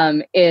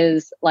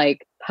 is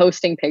like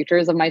posting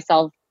pictures of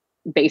myself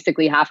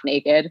basically half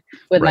naked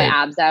with my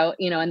abs out,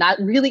 and that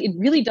it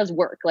really does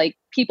work. Like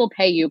people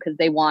pay you because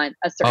they want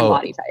a certain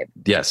body type.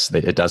 Yes,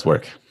 it does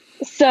work.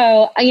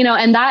 So,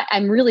 and that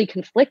I'm really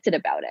conflicted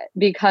about it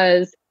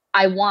because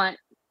I want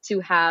to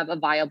have a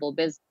viable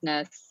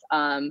business,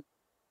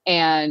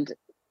 and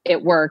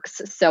it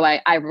works. So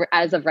I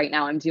as of right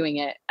now, I'm doing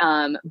it.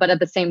 But at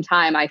the same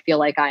time, I feel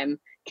like I'm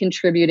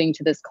contributing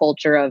to this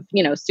culture of,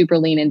 super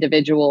lean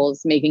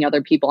individuals making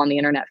other people on the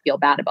internet feel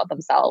bad about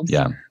themselves.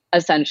 Yeah.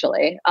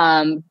 Essentially.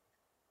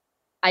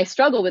 I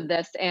struggle with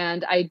this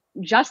and I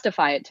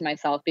justify it to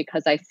myself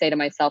because I say to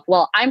myself,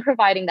 well, I'm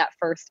providing that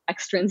first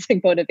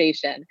extrinsic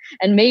motivation.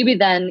 And maybe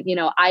then,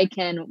 I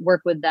can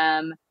work with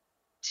them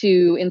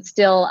to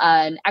instill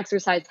an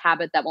exercise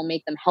habit that will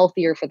make them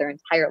healthier for their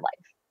entire life.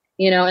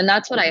 And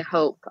that's what I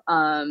hope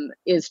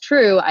is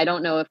true. I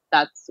don't know if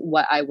that's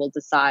what I will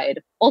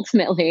decide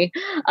ultimately.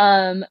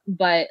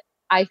 But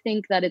I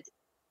think that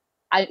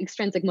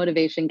extrinsic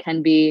motivation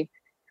can be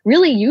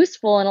really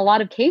useful in a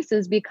lot of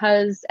cases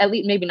because, at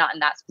least maybe not in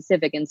that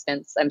specific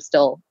instance, I'm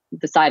still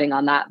deciding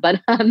on that, but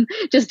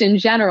just in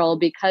general,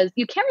 because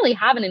you can't really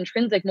have an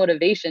intrinsic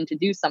motivation to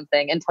do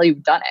something until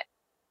you've done it.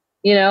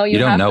 You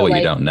don't know what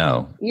you don't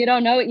know. You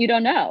don't know what you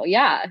don't know.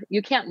 Yeah.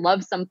 You can't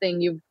love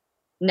something you've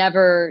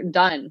never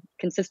done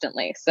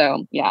consistently.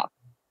 So, yeah.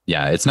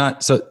 Yeah. It's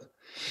not so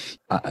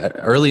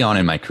early on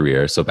in my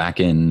career. So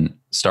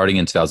starting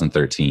in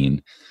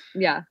 2013,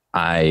 yeah,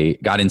 I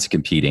got into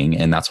competing,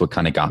 and that's what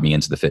kind of got me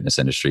into the fitness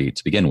industry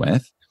to begin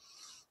with,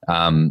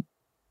 and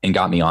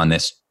got me on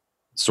this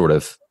sort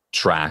of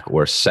track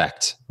or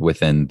sect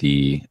within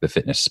the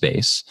fitness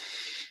space.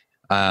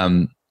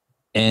 And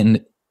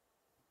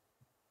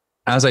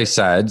as I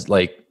said,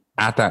 like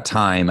at that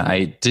time,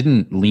 I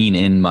didn't lean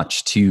in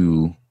much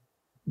to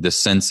the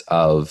sense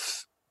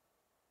of,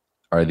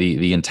 or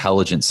the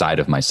intelligent side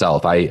of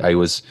myself.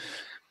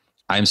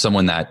 I'm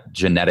someone that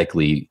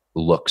genetically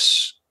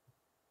looks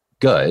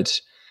good.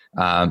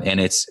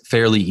 And it's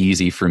fairly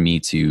easy for me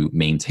to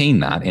maintain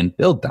that and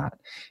build that.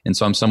 And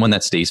so I'm someone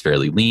that stays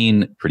fairly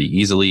lean pretty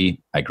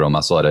easily. I grow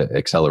muscle at an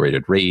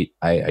accelerated rate.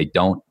 I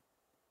don't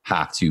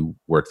have to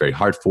work very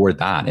hard for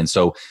that. And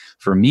so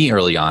for me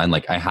early on,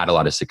 like I had a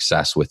lot of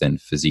success within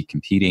physique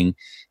competing,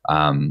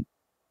 won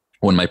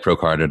my pro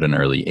card at an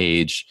early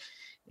age.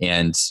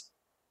 And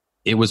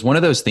it was one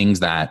of those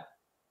things that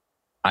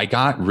I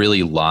got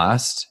really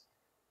lost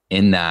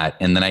in that.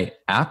 And then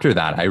after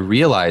that, I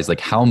realized like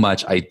how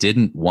much I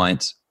didn't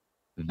want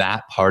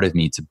that part of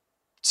me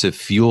to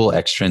fuel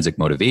extrinsic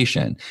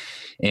motivation.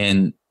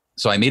 And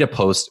so I made a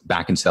post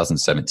back in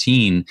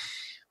 2017,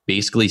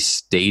 basically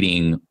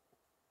stating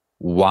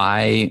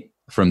why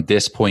from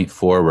this point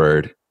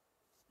forward,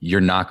 you're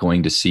not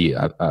going to see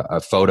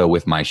a photo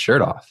with my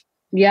shirt off.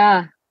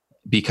 Yeah.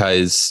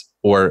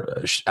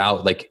 Or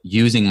out like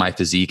using my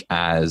physique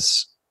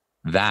as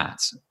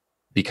that.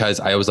 Because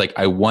I was like,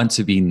 I want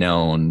to be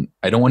known.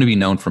 I don't want to be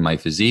known for my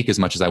physique as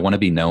much as I want to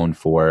be known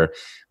for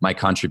my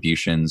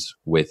contributions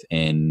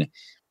within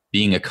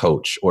being a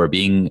coach or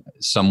being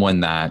someone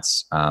that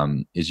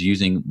is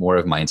using more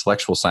of my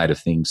intellectual side of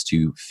things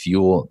to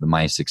fuel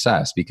my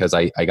success. Because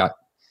I got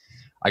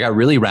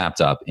really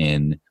wrapped up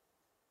in,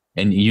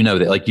 and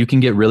that like you can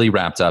get really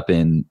wrapped up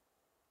in,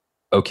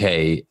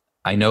 okay,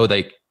 I know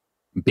like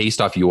based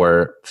off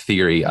your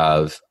theory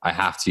of I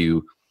have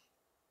to,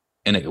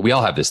 and we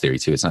all have this theory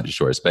too, it's not just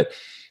yours, but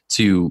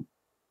to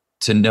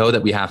know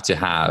that we have to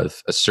have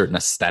a certain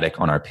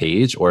aesthetic on our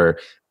page or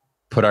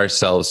put a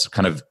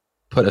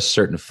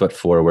certain foot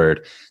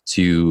forward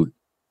to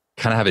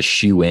kind of have a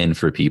shoe in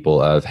for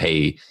people of,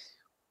 hey,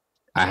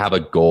 I have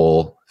a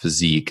goal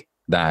physique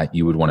that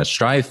you would want to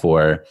strive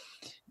for.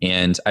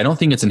 And I don't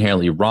think it's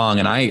inherently wrong.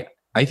 And I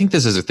think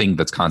this is a thing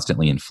that's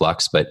constantly in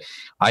flux, but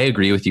I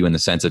agree with you in the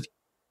sense of,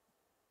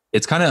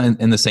 it's kind of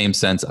in the same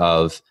sense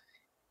of,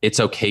 it's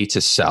okay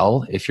to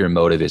sell if your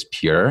motive is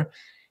pure,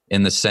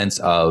 in the sense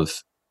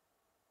of,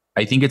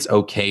 I think it's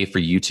okay for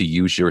you to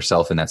use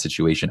yourself in that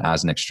situation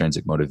as an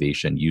extrinsic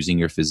motivation, using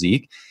your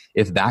physique.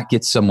 If that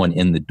gets someone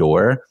in the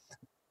door,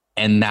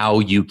 and now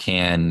you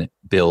can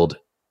build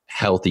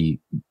healthy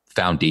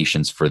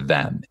foundations for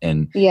them.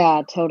 And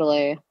yeah,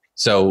 totally.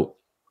 So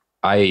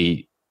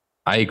I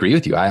agree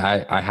with you.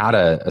 I had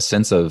a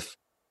sense of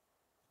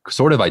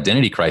sort of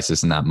identity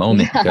crisis in that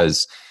moment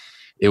because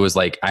it was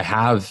like, I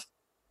have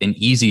an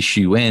easy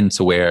shoe in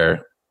to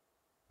where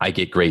I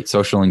get great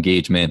social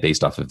engagement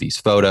based off of these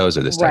photos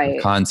or this type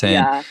of content.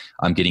 Yeah.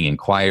 I'm getting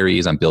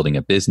inquiries. I'm building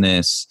a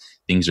business.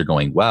 Things are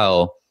going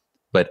well,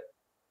 but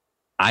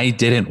I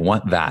didn't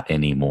want that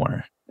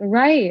anymore.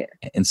 Right.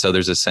 And so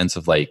there's a sense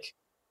of like,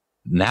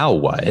 now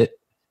what?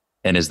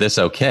 And is this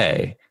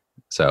okay?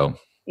 So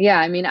Yeah,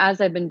 I mean,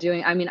 as I've been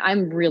doing, I mean,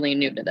 I'm really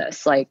new to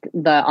this, like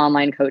the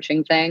online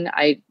coaching thing.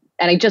 I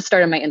just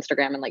started my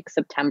Instagram in like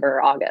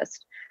September,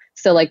 August.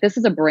 So like this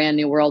is a brand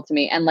new world to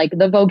me. And like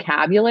the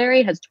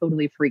vocabulary has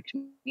totally freaked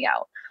me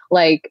out.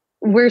 Like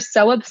we're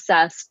so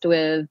obsessed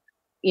with,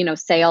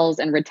 sales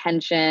and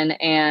retention.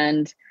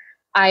 And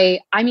I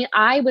mean,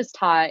 I was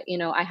taught,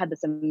 I had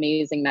this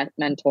amazing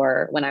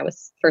mentor when I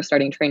was first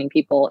starting training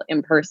people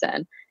in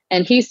person.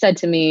 And he said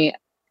to me,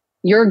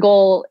 your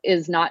goal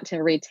is not to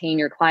retain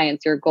your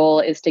clients. Your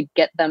goal is to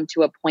get them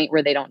to a point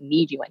where they don't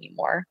need you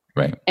anymore.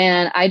 Right.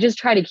 And I just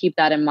try to keep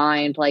that in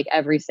mind, like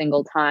every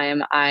single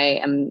time I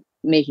am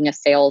making a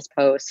sales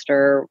post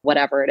or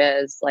whatever it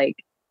is. Like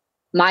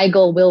my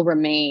goal will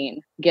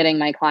remain getting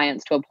my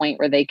clients to a point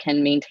where they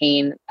can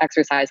maintain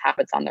exercise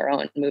habits on their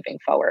own moving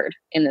forward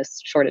in this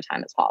short a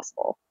time as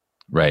possible.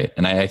 Right.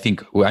 And I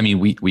think, I mean,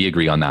 we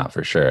agree on that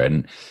for sure.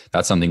 And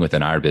that's something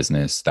within our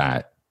business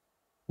that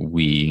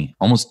we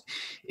almost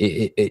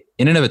it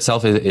in and of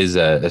itself is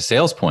a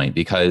sales point,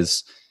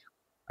 because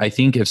I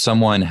think if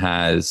someone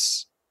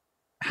has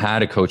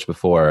had a coach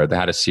before, they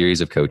had a series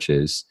of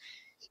coaches,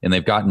 and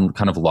they've gotten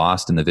kind of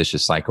lost in the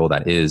vicious cycle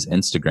that is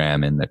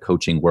Instagram and the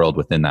coaching world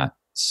within that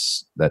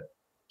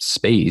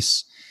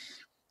space,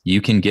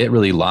 you can get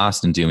really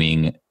lost in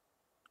doing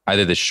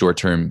either the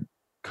short-term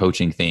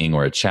coaching thing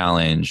or a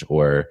challenge,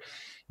 or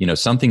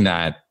something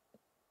that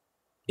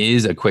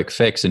is a quick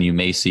fix and you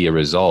may see a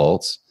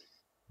result.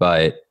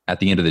 But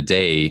at the end of the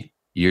day,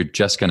 you're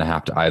just going to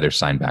have to either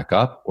sign back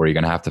up or you're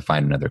going to have to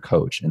find another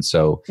coach. And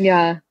so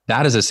that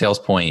as a sales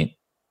point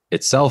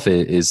itself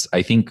is,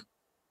 I think,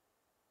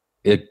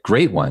 a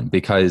great one,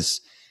 because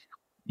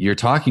you're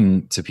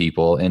talking to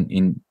people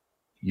and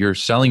you're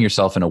selling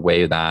yourself in a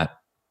way that,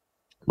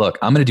 look,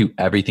 I'm going to do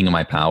everything in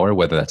my power,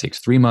 whether that takes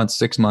 3 months,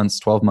 6 months,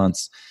 12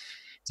 months,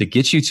 to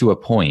get you to a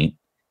point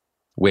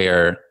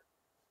where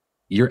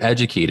you're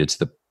educated to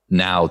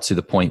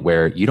the point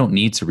where you don't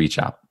need to reach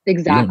out.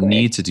 Exactly. You don't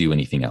need to do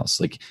anything else.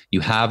 Like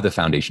you have the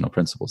foundational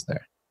principles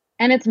there.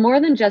 And it's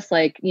more than just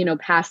like,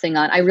 passing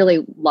on. I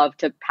really love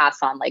to pass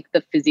on like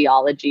the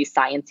physiology,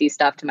 sciencey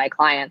stuff to my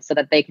clients so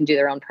that they can do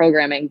their own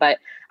programming. But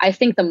I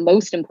think the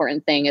most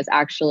important thing is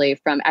actually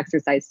from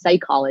exercise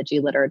psychology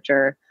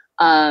literature.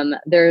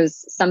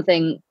 There's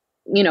something,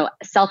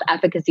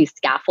 self-efficacy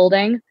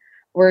scaffolding,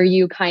 where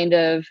you kind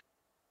of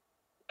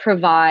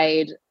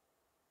provide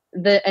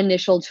the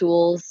initial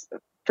tools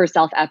for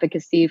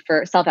self-efficacy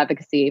for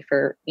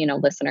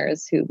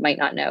listeners who might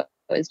not know,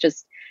 is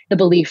just the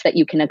belief that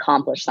you can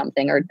accomplish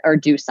something or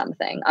do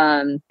something.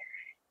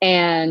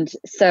 And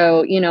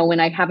so, when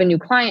I have a new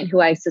client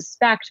who I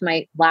suspect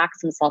might lack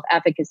some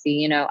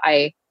self-efficacy,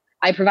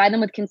 I provide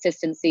them with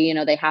consistency.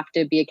 They have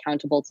to be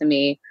accountable to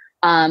me.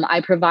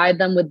 I provide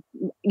them with,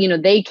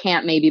 they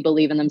can't maybe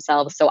believe in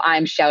themselves. So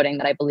I'm shouting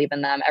that I believe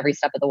in them every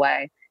step of the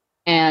way.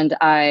 And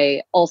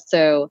I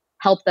also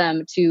help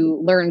them to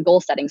learn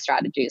goal setting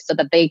strategies so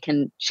that they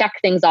can check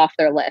things off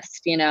their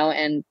list,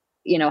 and,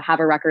 have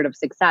a record of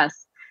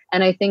success.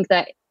 And I think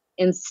that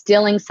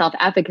instilling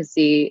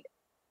self-efficacy,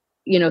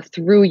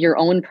 through your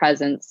own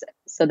presence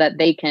so that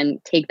they can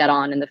take that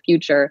on in the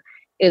future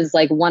is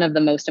like one of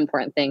the most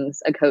important things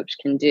a coach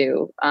can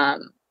do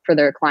for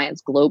their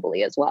clients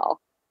globally as well.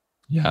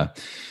 Yeah.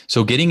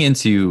 So getting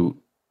into,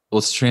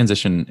 let's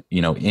transition,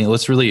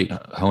 let's really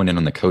hone in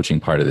on the coaching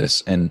part of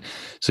this. And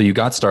so you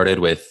got started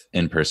with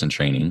in-person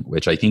training,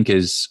 which I think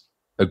is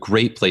a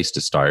great place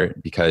to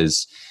start,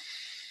 because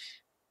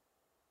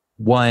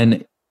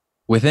one,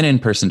 within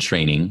in-person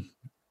training,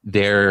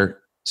 there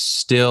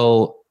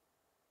still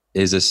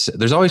is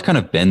there's always kind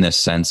of been this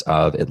sense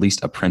of at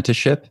least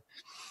apprenticeship,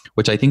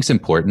 which I think is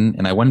important.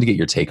 And I wanted to get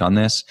your take on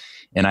this.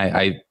 And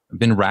I've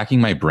been racking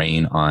my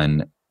brain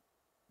on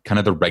kind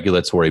of the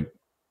regulatory,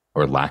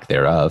 or lack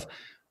thereof,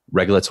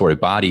 regulatory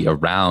body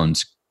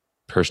around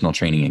personal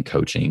training and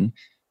coaching.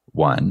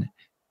 One,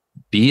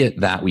 be it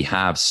that we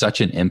have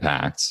such an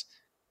impact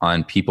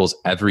on people's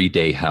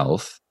everyday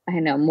health. I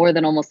know, more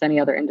than almost any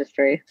other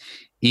industry.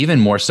 Even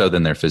more so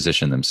than their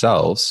physician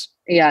themselves.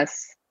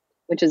 Yes,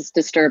 which is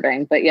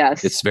disturbing, but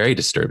yes. It's very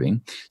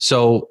disturbing.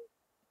 So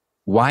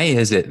why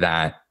is it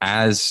that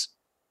as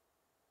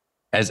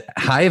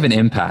high of an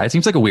impact, it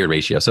seems like a weird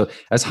ratio. So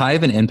as high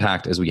of an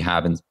impact as we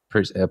have in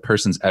a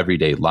person's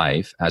everyday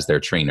life as their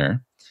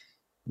trainer,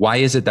 why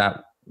is it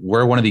that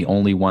we're one of the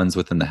only ones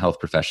within the health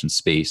profession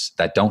space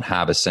that don't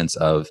have a sense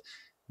of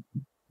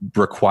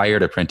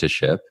required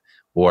apprenticeship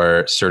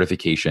or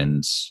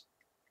certifications?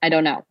 I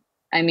don't know.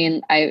 I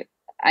mean, I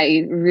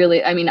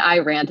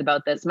rant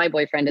about this. My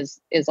boyfriend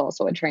is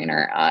also a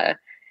trainer.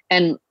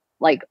 And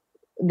like,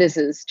 this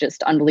is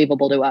just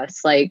unbelievable to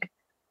us. Like,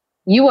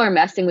 you are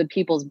messing with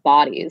people's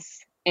bodies.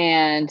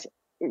 And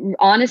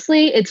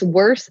honestly, it's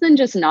worse than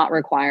just not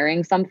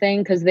requiring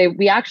something, because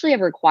we actually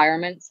have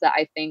requirements that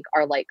I think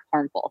are like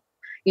harmful.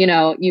 In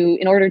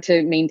order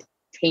to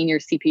maintain your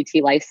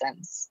CPT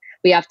license,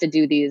 we have to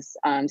do these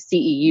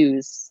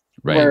CEUs,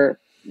 right, where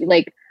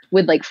like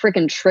with like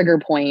freaking trigger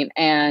point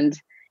and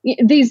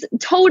these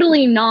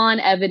totally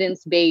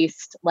non-evidence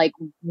based, like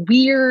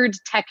weird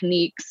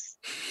techniques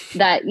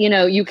that,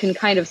 you can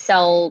kind of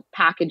sell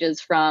packages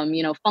from,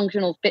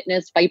 functional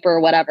fitness, Viper,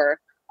 whatever.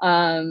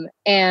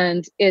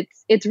 And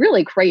it's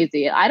really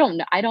crazy. I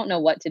don't know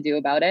what to do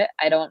about it.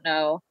 I don't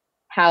know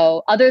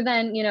how, other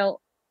than,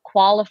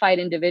 qualified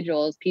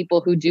individuals,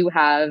 people who do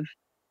have,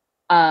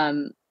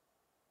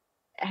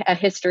 a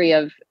history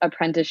of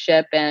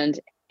apprenticeship and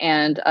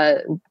a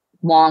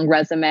long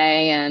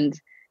resume and,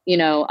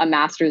 a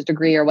master's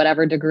degree or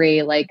whatever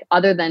degree, like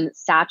other than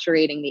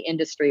saturating the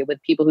industry with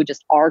people who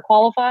just are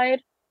qualified,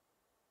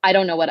 I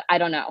don't know.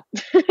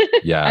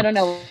 Yeah. I don't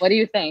know. What do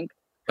you think?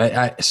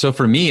 So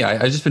for me,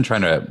 I've just been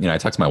trying to, I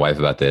talked to my wife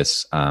about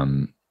this,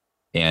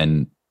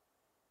 and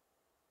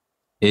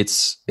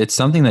it's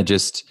something that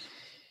just,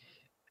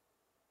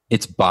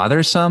 it's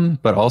bothersome,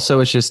 but also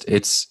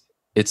it's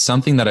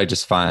something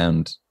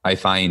that I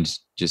find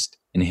just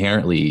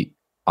inherently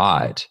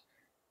odd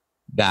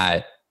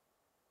that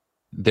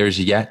there's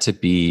yet to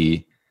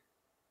be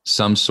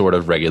some sort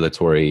of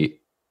regulatory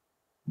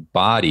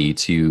body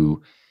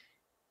to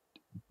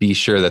be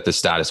sure that the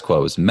status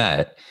quo is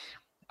met.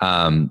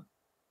 And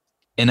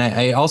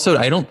I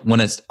don't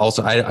want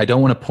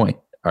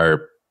to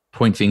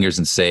point fingers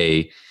and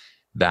say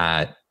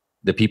that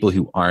the people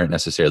who aren't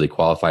necessarily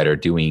qualified are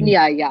doing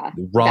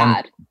wrong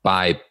bad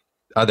by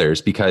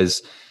others,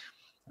 because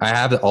I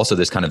have also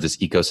this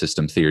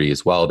ecosystem theory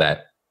as well,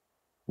 that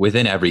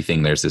within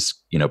everything there's this,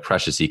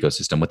 precious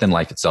ecosystem. Within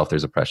life itself,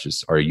 there's a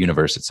precious, or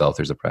universe itself,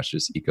 there's a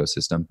precious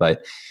ecosystem,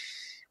 but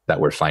that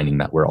we're finding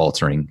that we're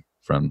altering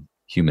from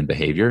human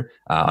behavior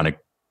on a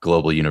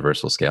global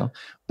universal scale.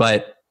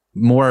 But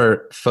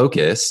more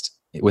focused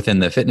within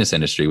the fitness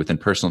industry, within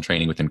personal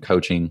training, within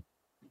coaching,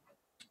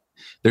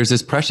 there's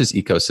this precious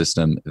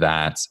ecosystem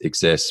that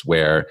exists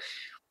where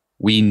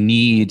we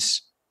need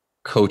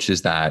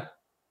coaches that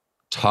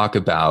talk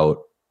about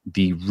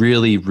the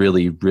really,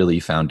 really, really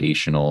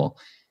foundational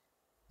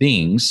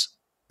things,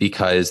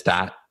 because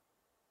that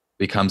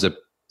becomes a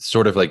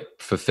sort of like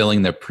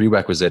fulfilling the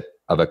prerequisite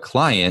of a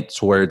client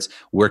towards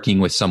working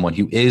with someone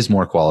who is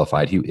more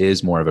qualified, who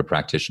is more of a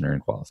practitioner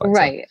and qualified.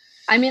 Right.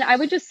 So, I mean, I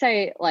would just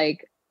say,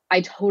 like,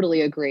 I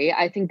totally agree.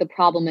 I think the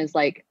problem is,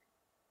 like,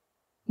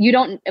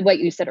 what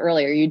you said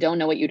earlier, you don't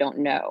know what you don't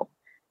know.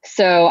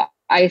 So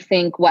I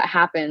think what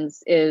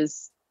happens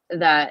is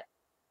that,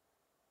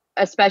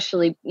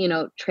 especially,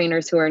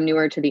 trainers who are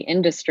newer to the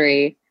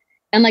industry,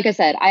 and like I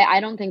said, I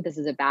don't think this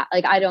is a bad,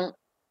 like, I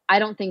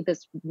don't think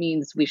this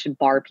means we should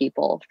bar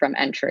people from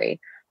entry.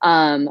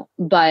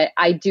 But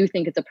I do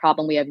think it's a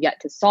problem we have yet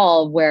to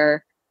solve,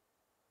 where,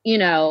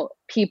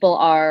 people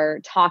are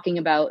talking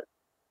about,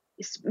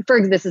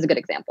 this is a good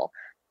example,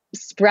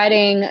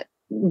 spreading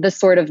the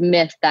sort of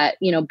myth that,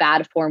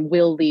 bad form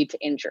will lead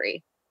to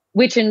injury,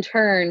 which in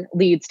turn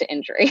leads to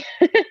injury.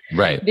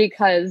 Right.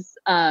 Because,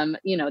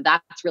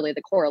 that's really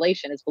the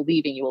correlation, is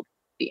believing you will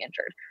be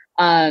injured,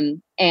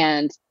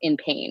 and in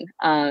pain.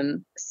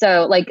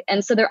 So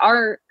there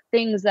are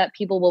things that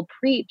people will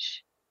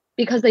preach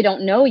because they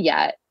don't know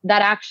yet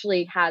that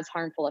actually has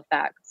harmful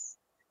effects.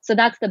 So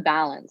that's the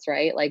balance,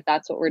 right? Like,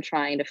 that's what we're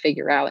trying to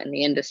figure out in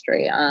the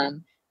industry,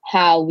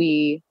 how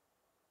we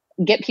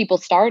get people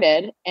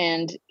started.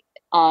 And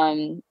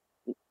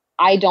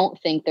I don't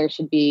think there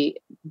should be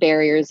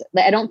barriers.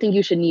 I don't think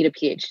you should need a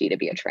PhD to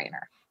be a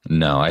trainer.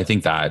 No, I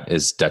think that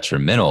is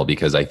detrimental,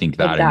 because I think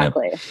that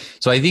exactly.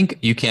 So I think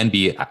you can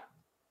be,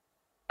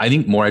 I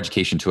think more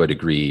education to a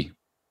degree,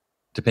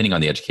 depending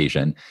on the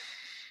education,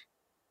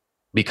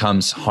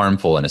 becomes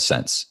harmful in a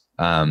sense,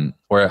 or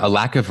a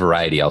lack of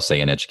variety, I'll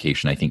say, in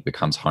education, I think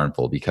becomes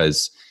harmful,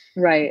 because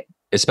right,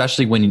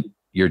 especially when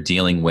you're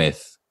dealing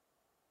with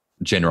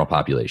general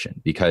population,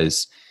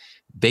 because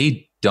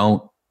they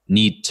don't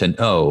need to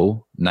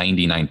know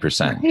 99%.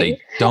 Right.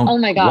 They don't, oh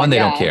my God, one, they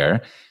don't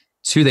care.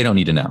 Two, they don't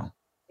need to know.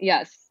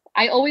 Yes.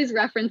 I always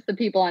reference the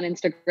people on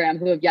Instagram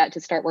who have yet to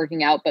start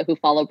working out, but who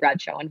follow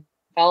Brad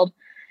Schoenfeld.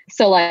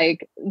 So,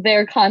 like,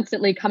 they're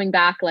constantly coming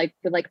back, like,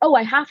 they're like, oh,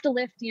 I have to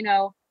lift,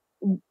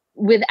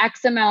 with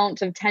X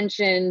amount of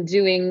tension,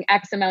 doing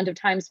X amount of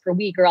times per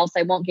week, or else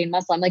I won't gain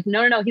muscle. I'm like,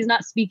 no, he's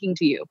not speaking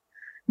to you.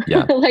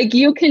 Yeah. Like,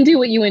 you can do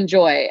what you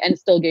enjoy and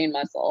still gain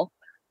muscle.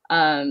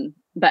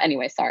 But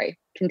anyway, sorry,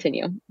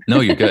 continue.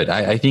 No, you're good.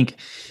 I think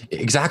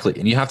exactly.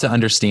 And you have to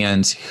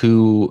understand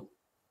who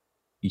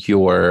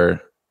you're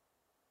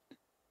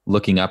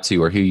looking up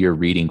to, or who you're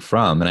reading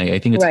from. And I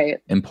think it's right.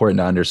 important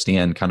to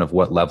understand kind of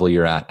what level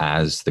you're at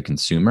as the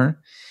consumer.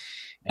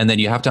 And then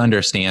you have to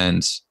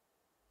understand,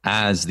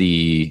 as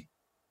the,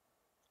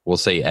 we'll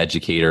say,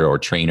 educator or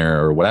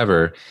trainer or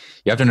whatever,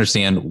 you have to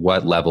understand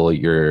what level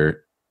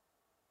you're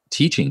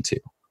teaching to,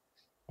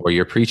 or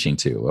you're preaching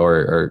to,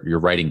 or you're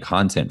writing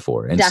content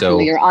for. And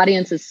definitely, so your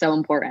audience is so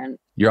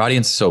important. Your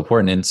audience is so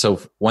important. And so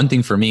one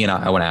thing for me, and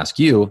I want to ask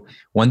you,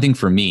 one thing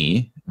for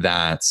me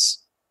that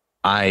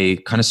I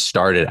kind of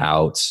started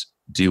out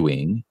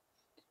doing,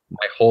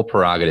 my whole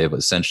prerogative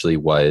essentially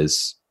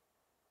was,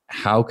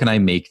 how can I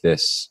make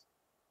this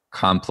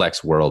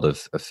complex world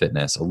of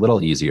fitness a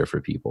little easier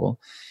for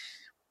people?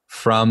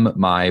 from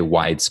my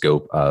wide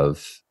scope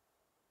of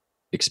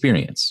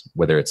experience,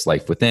 whether it's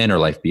life within or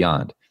life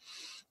beyond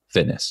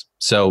fitness.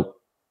 So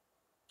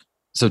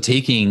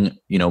taking,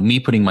 me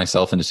putting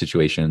myself into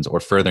situations or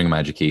furthering my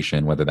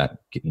education, whether that,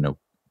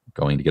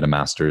 going to get a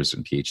master's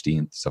and PhD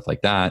and stuff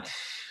like that,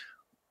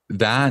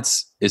 that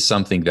is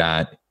something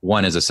that,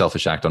 one, is a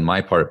selfish act on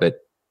my part, but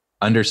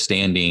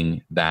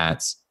understanding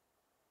that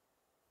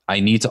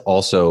I need to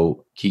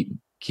also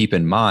keep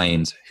in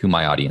mind who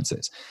my audience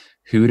is.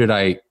 Who did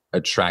I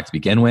attract to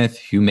begin with?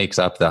 Who makes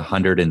up the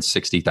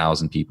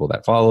 160,000 people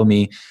that follow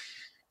me?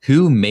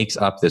 Who makes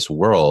up this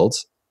world?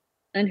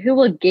 And who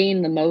will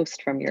gain the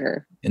most from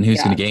your... And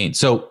who's going to gain?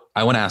 So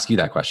I want to ask you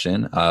that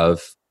question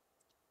of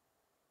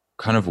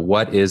kind of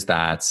what is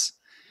that,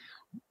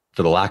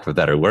 for the lack of a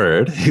better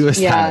word, who is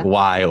that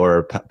why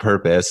or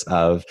purpose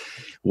of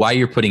why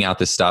you're putting out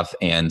this stuff,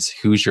 and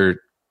who's your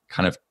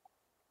kind of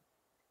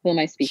who am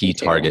I speaking key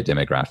target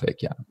demographic?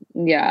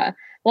 Yeah.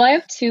 Well, I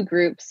have two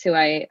groups who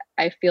I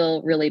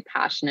feel really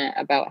passionate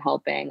about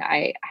helping.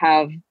 I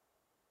have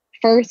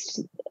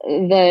first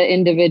the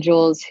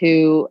individuals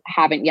who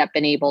haven't yet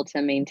been able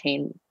to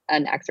maintain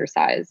an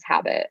exercise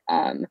habit.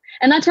 And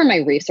that's where my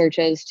research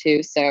is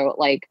too. So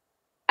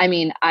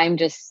I'm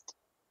just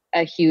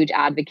a huge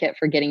advocate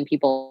for getting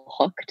people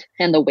hooked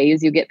and the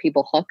ways you get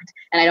people hooked.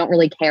 And I don't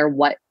really care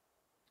what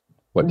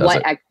does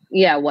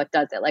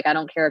it. Like, I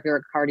don't care if you're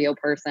a cardio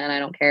person. I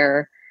don't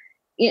care,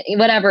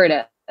 whatever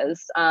it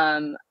is.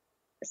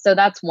 So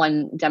that's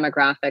one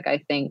demographic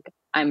I think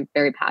I'm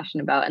very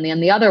passionate about. And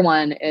then the other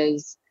one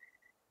is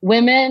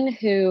women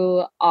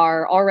who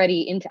are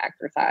already into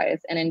exercise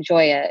and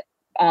enjoy it,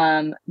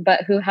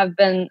 but who have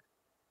been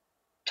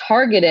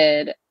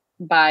targeted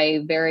by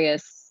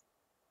various,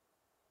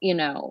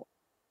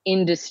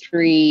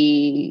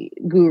 industry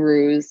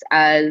gurus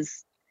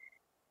as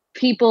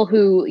people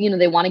who,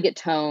 they want to get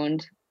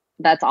toned.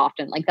 That's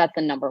often that's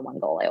the number one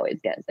goal I always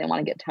get, is they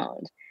want to get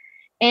toned.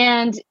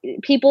 And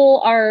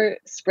people are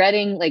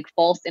spreading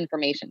false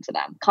information to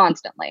them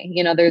constantly.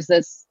 There's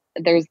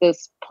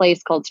this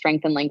place called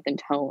Strength and Length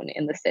and Tone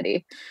in the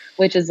city,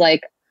 which is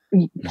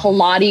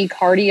Pilates,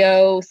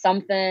 cardio,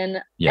 something.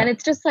 Yeah. And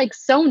it's just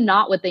so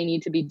not what they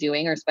need to be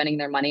doing or spending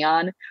their money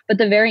on. But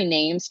the very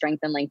name Strength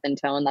and Length and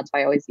Tone, that's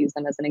why I always use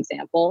them as an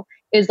example,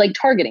 is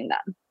targeting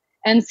them.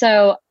 And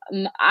so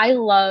I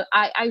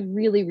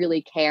really,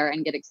 really care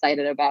and get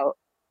excited about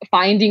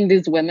finding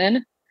these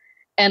women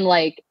and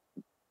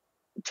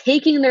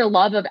taking their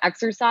love of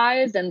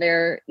exercise and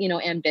their,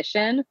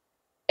 ambition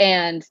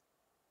and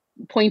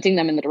pointing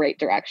them in the right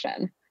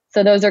direction.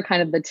 So those are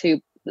kind of the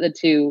two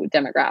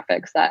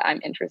demographics that I'm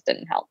interested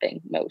in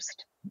helping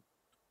most.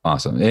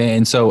 Awesome.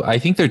 And so I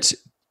think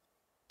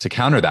to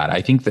counter that,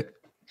 I think that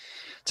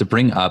to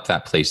bring up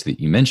that place that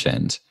you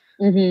mentioned,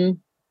 mm-hmm.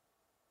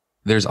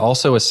 there's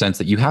also a sense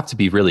that you have to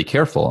be really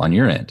careful on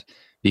your end,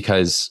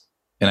 because,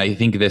 and I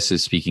think this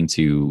is speaking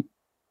to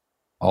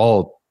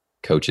all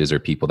coaches or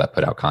people that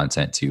put out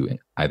content to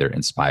either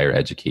inspire,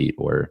 educate,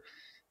 or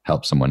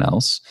help someone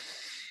else,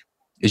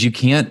 is you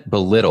can't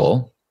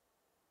belittle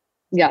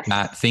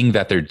that thing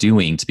that they're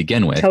doing to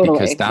begin with,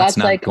 because that's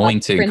not going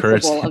to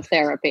encourage principle of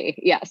therapy.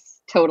 Yes,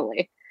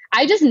 totally.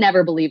 I just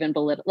never believe in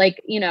belittle.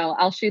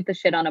 I'll shoot the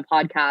shit on a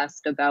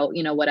podcast about,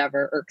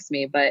 whatever irks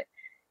me, but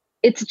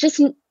it's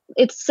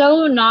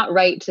so not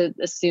right to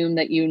assume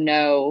that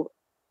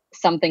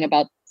something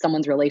about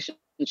someone's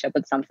relationship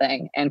with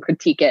something and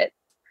critique it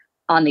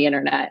on the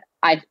internet.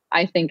 I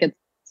think it's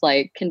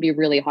can be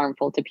really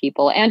harmful to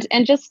people and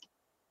just,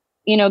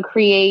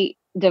 create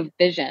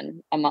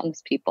division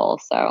amongst people.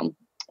 So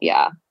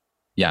yeah.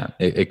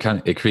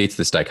 It creates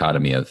this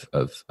dichotomy of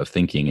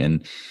thinking.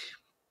 And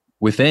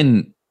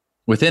within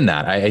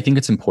that, I think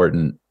it's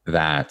important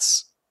that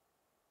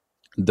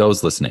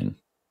those listening,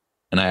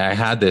 and I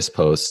had this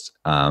post,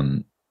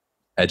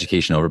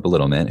 education over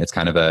belittlement. It's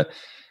kind of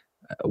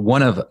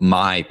one of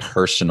my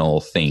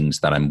personal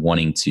things that I'm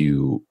wanting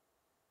to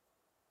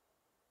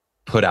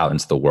put out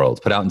into the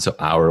world, put out into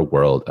our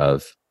world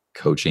of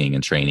coaching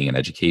and training and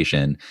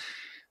education,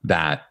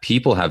 that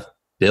people have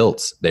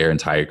built their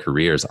entire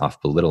careers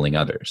off belittling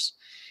others.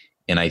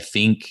 And I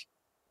think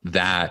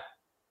that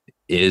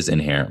is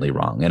inherently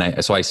wrong.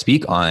 And so I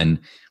speak on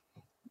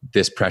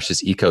this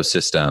precious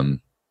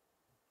ecosystem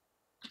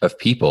of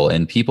people,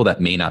 and people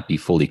that may not be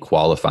fully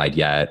qualified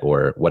yet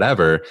or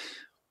whatever,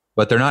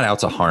 but they're not out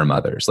to harm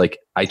others.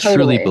 I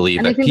truly believe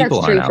and that I think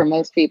people that's true for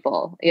most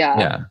people. Yeah.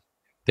 Yeah.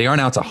 They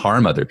aren't out to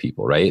harm other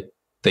people, right?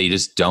 They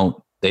just don't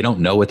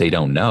know what they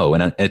don't know.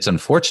 And it's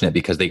unfortunate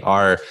because they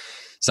are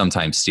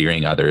sometimes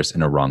steering others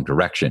in a wrong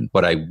direction.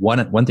 But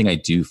one thing I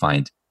do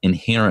find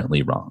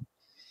inherently wrong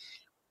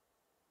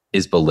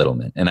is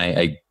belittlement. And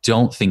I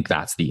don't think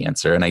that's the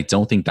answer. And I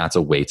don't think that's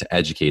a way to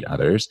educate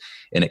others.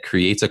 And it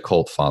creates a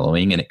cult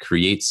following, and it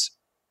creates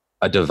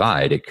a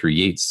divide.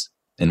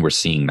 And we're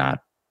seeing that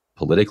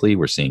politically,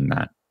 we're seeing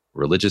that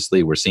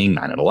religiously, we're seeing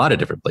that in a lot of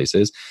different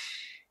places.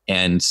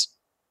 And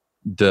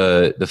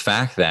the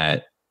fact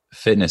that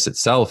fitness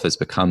itself has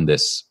become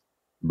this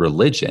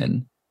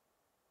religion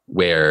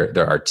where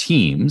there are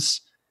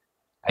teams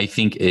I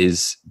think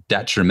is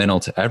detrimental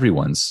to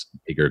everyone's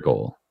bigger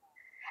goal.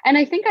 And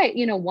I think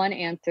one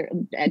answer,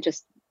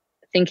 just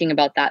thinking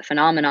about that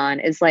phenomenon,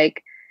 is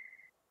like,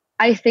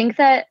 I think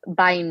that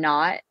by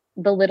not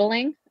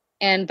belittling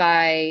and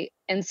by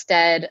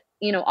instead,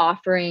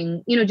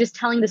 offering, just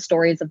telling the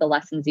stories of the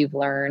lessons you've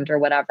learned or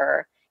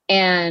whatever,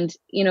 and,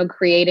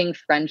 creating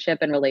friendship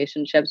and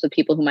relationships with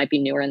people who might be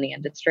newer in the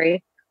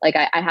industry. Like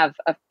I have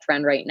a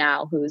friend right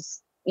now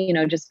who's,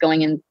 just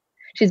going in,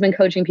 she's been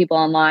coaching people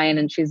online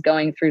and she's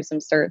going through some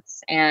certs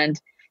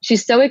and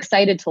she's so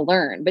excited to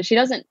learn, but she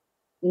doesn't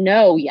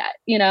know yet,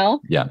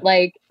 Yeah.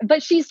 like,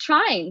 but she's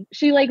trying,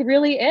 she like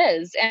really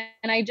is.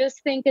 And I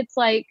just think it's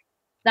like,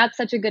 that's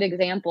such a good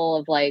example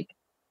of like,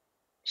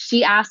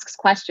 she asks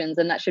questions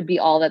and that should be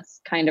all that's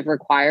kind of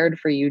required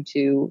for you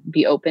to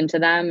be open to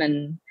them.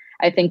 And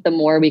I think the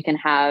more we can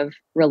have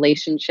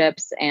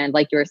relationships and,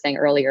 like you were saying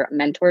earlier,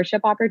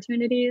 mentorship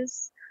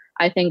opportunities,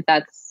 I think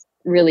that's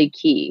really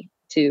key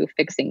to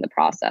fixing the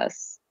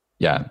process.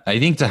 Yeah. I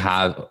think to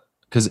have,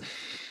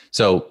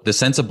 so the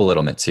sense of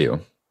belittlement too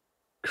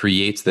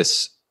creates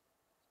this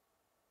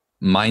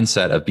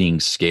mindset of being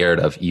scared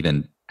of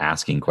even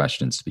asking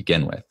questions to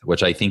begin with,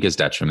 which I think is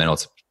detrimental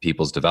to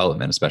people's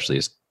development, especially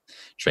as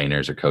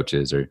trainers or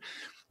coaches, or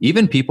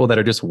even people that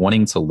are just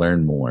wanting to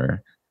learn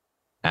more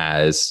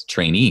as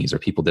trainees or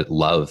people that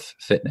love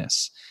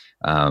fitness.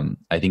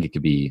 I think it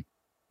could be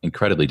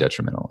incredibly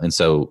detrimental. And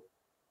so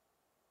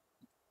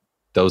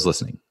those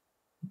listening,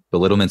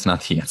 belittlement's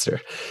not the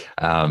answer.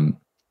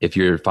 If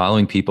you're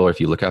following people or if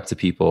you look up to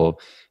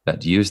people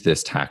that use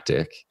this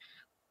tactic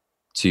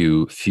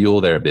to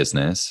fuel their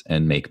business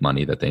and make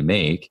money that they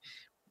make,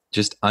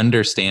 just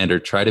understand or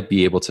try to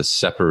be able to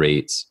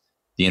separate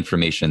the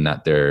information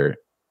that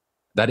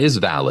is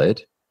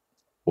valid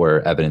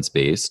or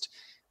evidence-based,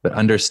 but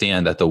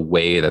understand that the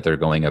way that they're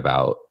going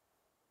about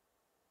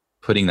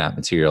putting that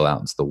material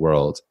out into the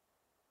world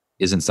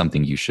isn't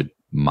something you should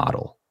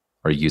model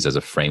or use as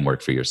a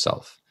framework for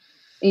yourself.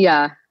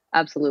 Yeah,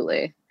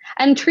 absolutely.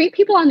 And treat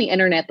people on the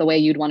internet the way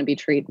you'd want to be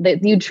treated.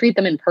 That you'd treat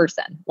them in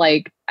person.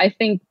 Like, I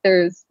think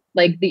there's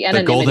like the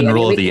golden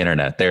rule of the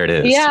internet. There it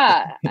is.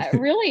 Yeah, it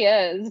really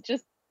is.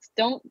 Just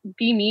don't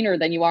be meaner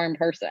than you are in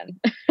person.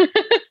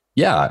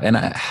 Yeah.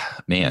 And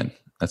man,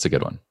 that's a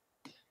good one.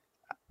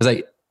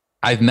 Because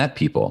I've met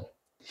people.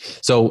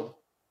 So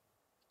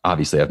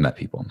obviously I've met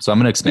people. So I'm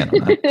going to expand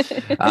on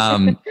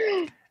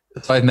that.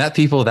 So I've met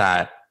people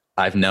that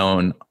I've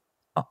known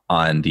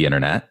on the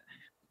internet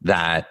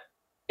that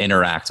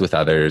interact with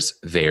others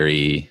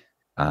very,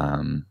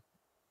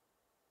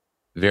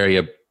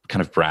 very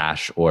kind of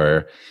brash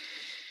or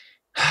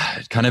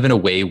kind of in a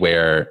way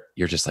where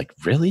you're just like,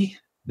 really?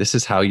 This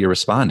is how you're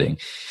responding.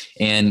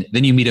 And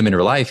then you meet them in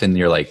real life and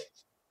you're like,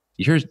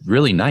 you're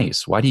really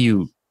nice. Why do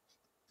you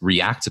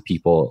react to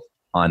people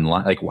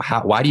online? Like,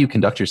 why do you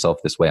conduct yourself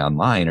this way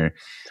online? Or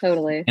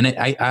totally. And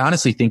I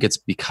honestly think it's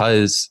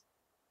because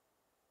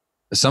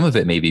some of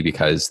it may be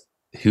because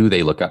who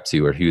they look up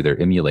to or who they're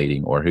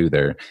emulating or who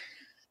they're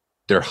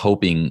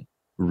hoping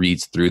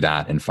reads through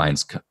that and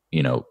finds,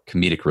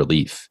 comedic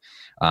relief.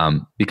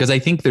 Because I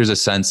think there's a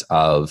sense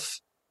of,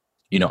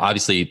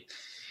 obviously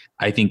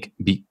I think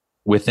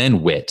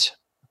within wit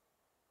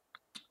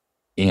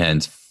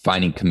and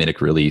finding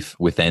comedic relief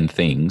within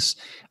things,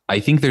 I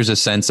think there's a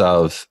sense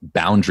of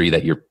boundary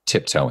that you're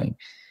tiptoeing,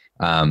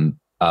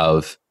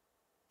 of,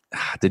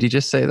 did he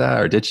just say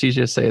that? Or did she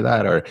just say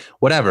that? Or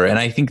whatever. And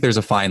I think there's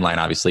a fine line,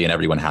 obviously, and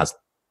everyone has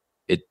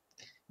it.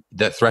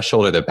 The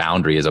threshold or the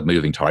boundary is a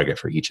moving target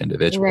for each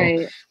individual.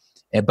 Right.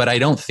 But I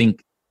don't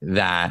think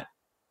that,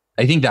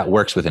 I think that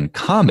works within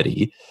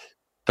comedy,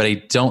 but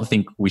I don't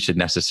think we should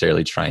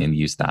necessarily try and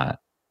use that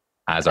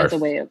as our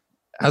fuel.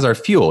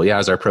 Yeah.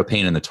 As our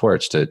propane in the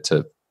torch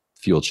to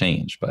fuel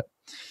change. But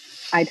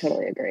I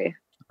totally agree.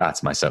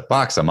 That's my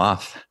soapbox. I'm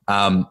off.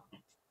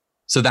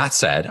 So that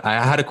said,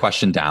 I had a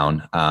question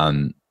down,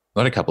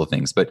 about a couple of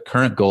things, but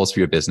current goals for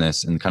your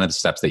business and kind of the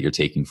steps that you're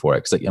taking for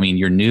it. Cause I mean,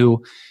 you're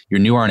new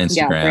on Instagram.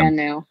 Yeah, brand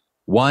new.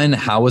 One,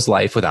 how was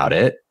life without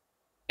it?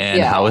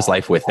 And how was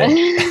life with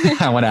it?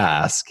 I want to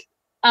ask.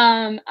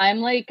 I'm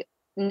like,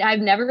 I've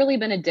never really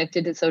been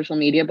addicted to social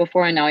media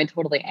before. And now I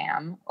totally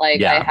am.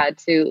 Like I had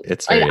to,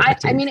 it's very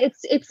addictive. I mean,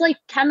 it's like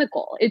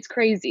chemical. It's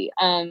crazy.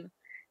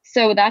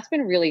 So that's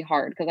been really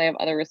hard because I have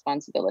other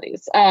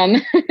responsibilities.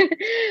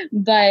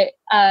 But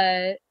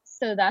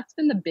so that's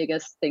been the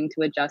biggest thing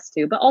to adjust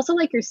to. But also,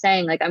 like you're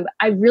saying, like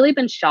I've really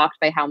been shocked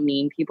by how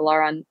mean people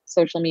are on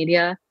social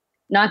media,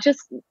 not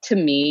just to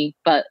me,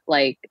 but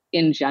like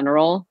in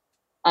general.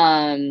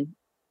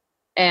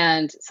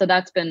 And so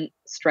that's been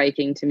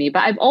striking to me.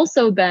 But I've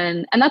also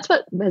been, and that's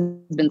what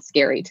has been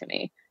scary to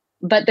me.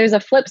 But there's a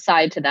flip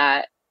side to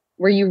that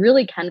where you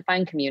really can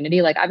find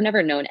community. Like I've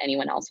never known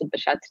anyone else with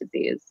Behçet's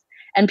disease.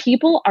 And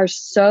people are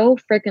so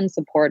freaking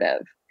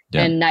supportive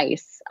and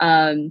nice.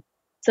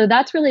 So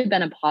that's really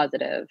been a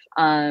positive.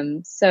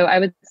 So I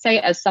would say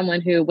as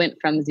someone who went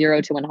from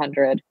 0 to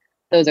 100,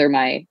 those are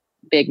my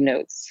big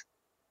notes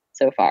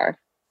so far.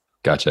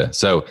 Gotcha.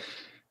 So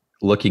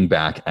looking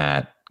back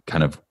at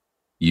kind of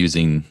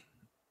using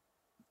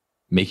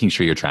making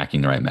sure you're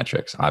tracking the right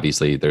metrics.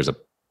 Obviously, there's a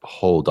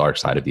whole dark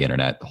side of the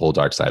internet, the whole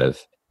dark side of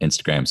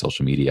Instagram,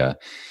 social media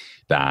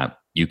that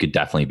you could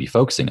definitely be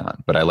focusing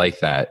on. But I like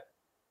that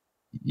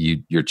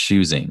you're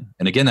choosing.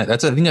 And again, I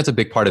think that's a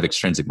big part of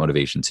extrinsic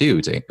motivation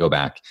too, to go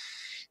back,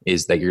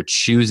 is that you're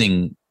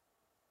choosing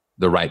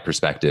the right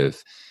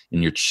perspective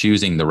and you're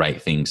choosing the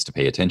right things to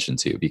pay attention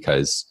to,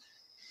 because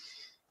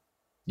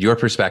your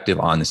perspective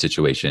on the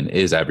situation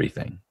is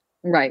everything.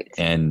 Right.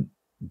 And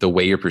the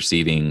way you're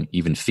perceiving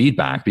even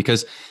feedback,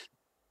 because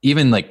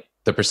even like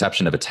the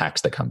perception of a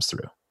text that comes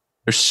through,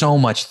 there's so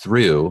much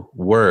through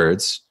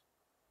words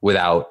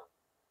without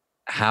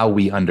how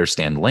we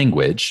understand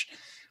language.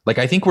 Like,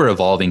 I think we're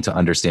evolving to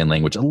understand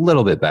language a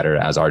little bit better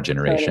as our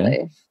generation.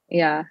 Totally.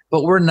 Yeah.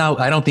 But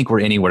I don't think we're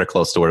anywhere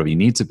close to where we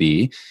need to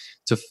be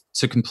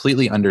to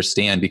completely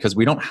understand, because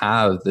we don't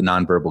have the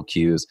nonverbal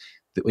cues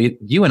that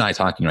you and I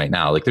talking right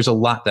now. Like, there's a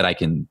lot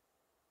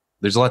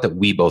that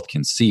we both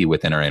can see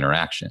within our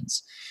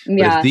interactions.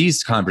 Yeah. But if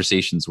these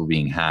conversations were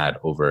being had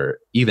over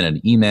even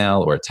an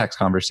email or a text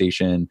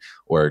conversation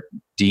or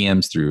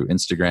DMs through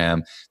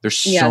Instagram, there's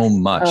so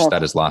much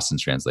that is lost in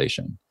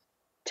translation.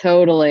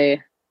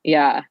 Totally.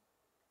 Yeah.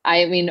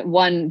 I mean,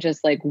 one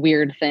just like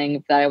weird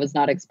thing that I was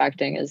not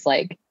expecting is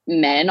like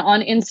men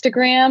on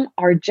Instagram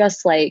are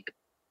just like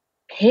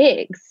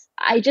pigs.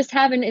 I just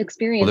haven't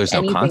experienced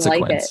anything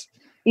like it.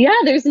 Yeah,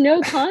 there's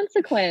no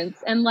consequence.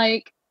 And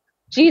like,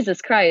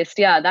 Jesus Christ.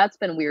 Yeah, that's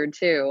been weird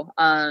too.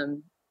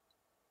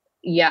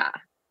 Yeah.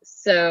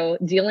 So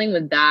dealing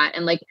with that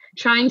and like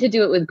trying to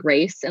do it with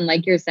grace. And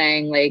like you're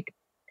saying, like,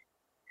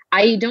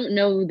 I don't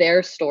know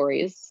their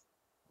stories.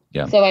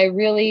 Yeah. So I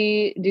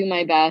really do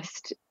my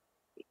best.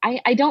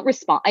 I don't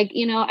respond. I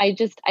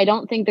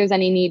don't think there's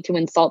any need to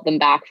insult them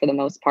back for the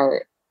most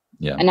part.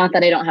 Yeah. And not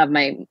that I don't have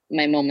my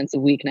moments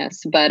of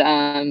weakness, but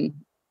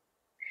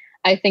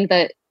I think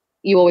that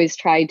you always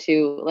try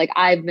to, like,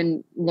 I've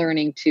been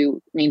learning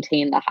to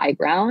maintain the high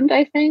ground,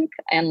 I think,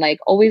 and like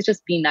always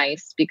just be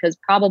nice, because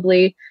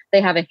probably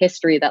they have a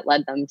history that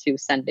led them to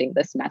sending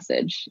this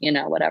message,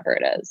 whatever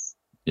it is.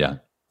 Yeah.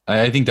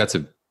 I think that's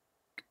a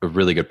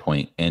really good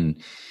point.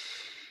 And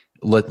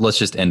let's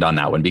just end on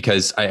that one,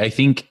 because I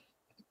think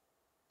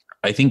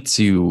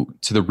to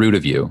the root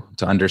of you,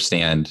 to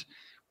understand,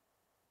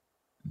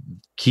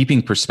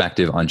 keeping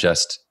perspective on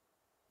just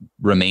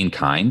remain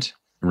kind,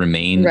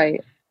 remain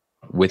right.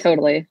 With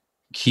totally.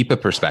 Keep a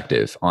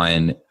perspective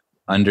on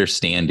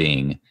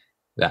understanding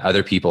that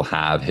other people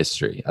have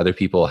history, other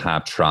people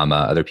have trauma,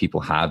 other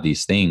people have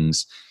these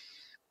things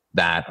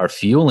that are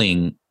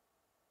fueling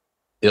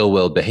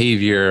ill-willed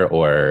behavior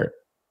or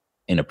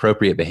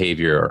inappropriate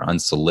behavior or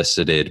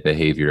unsolicited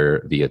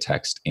behavior via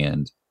text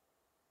and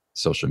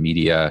social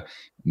media.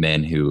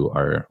 Men who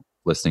are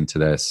listening to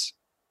this,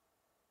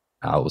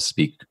 I will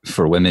speak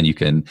for women. You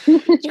can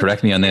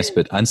correct me on this,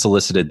 but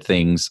unsolicited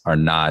things are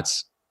not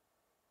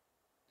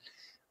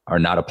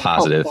a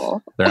positive.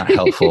 Helpful. They're not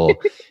helpful.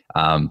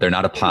 They're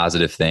not a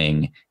positive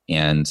thing,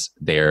 and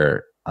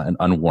they're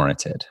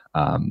unwarranted.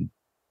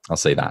 I'll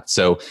say that.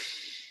 So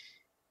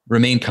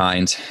remain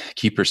kind,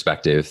 keep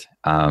perspective.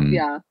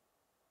 Yeah.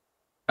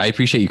 I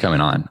appreciate you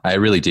coming on. I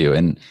really do.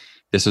 And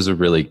this was a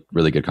really,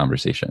 really good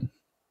conversation.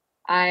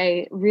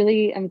 I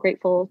really am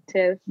grateful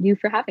to you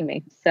for having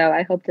me. So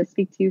I hope to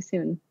speak to you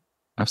soon.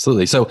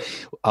 Absolutely. So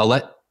I'll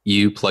let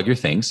you plug your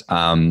things.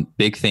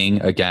 Big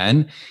thing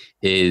again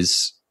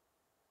is,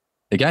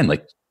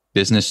 like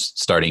business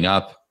starting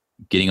up,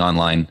 getting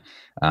online,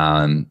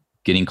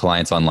 getting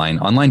clients online.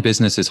 Online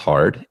business is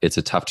hard. It's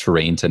a tough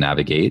terrain to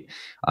navigate.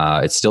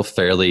 It's still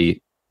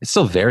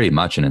very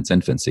much in its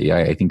infancy.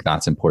 I think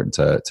that's important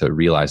to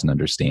realize and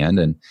understand.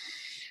 And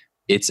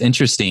it's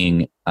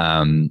interesting.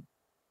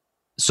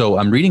 So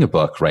I'm reading a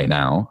book right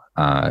now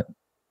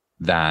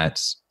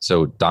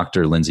so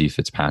Dr. Lindsay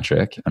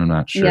Fitzpatrick, I'm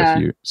not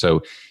sure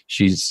so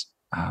she's,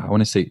 I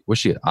want to say, was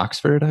she at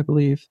Oxford, I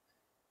believe?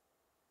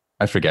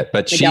 I forget,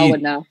 but Miguel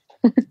would know.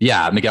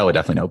 Yeah, Miguel would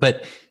definitely know.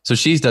 But so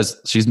she's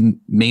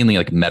mainly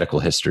like medical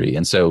history.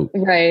 And so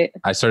right.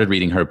 I started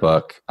reading her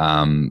book.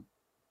 I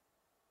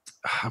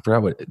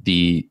forgot what,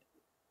 the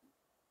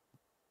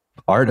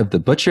art of the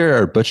butcher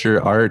or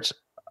butcher art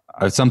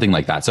or something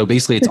like that. So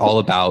basically it's all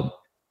about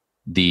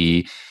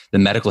the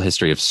medical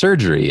history of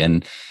surgery.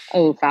 And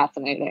oh,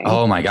 fascinating.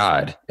 Oh my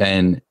God.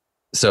 And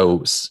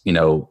so,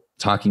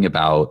 talking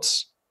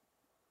about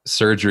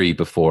surgery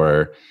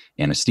before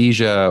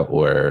anesthesia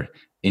or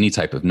any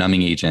type of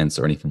numbing agents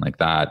or anything like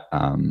that,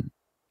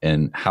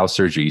 and how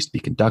surgery used to be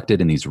conducted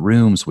in these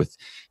rooms with,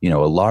 a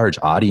large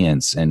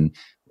audience and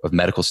of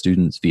medical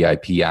students,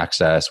 VIP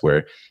access,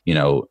 where,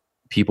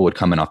 people would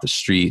come in off the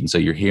street. And so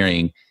you're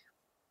hearing,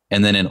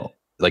 and then in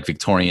like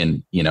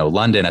Victorian,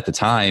 London at the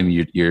time,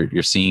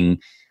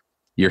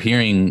 you're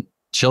hearing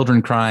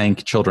children crying,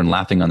 children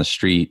laughing on the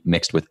street,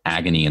 mixed with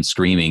agony and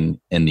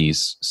screaming in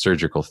these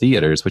surgical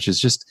theaters, which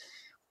is just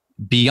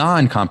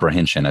beyond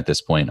comprehension at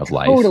this point of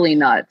life. Totally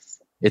nuts.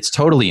 It's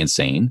totally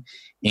insane.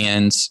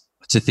 And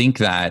to think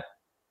that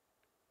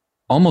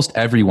almost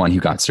everyone who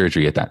got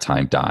surgery at that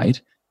time died,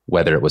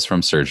 whether it was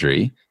from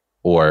surgery,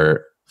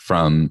 or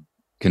from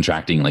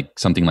contracting like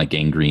something like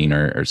gangrene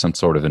or some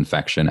sort of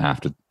infection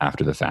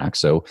after the fact.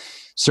 So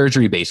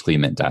surgery basically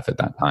meant death at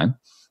that time.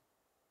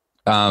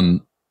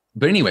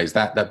 But anyways,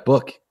 that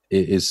book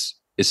is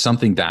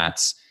something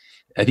that's,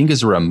 I think,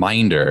 is a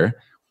reminder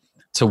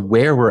to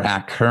where we're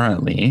at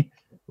currently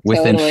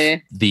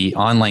within the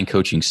online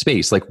coaching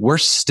space. Like, we're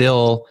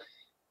still,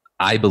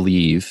 I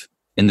believe,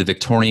 in the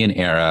Victorian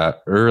era,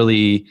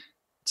 early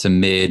to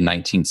mid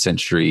 19th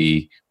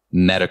century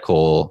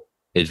medical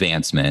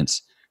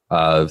advancements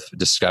of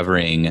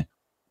discovering,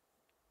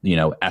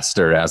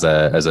 ester as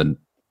a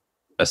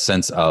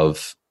sense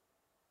of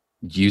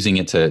using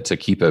it to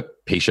keep a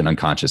patient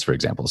unconscious, for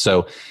example.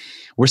 So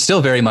we're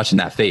still very much in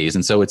that phase.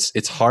 And so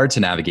it's hard to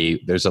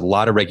navigate. There's a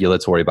lot of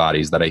regulatory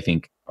bodies that I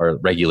think are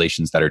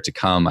regulations that are to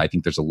come. I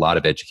think there's a lot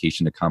of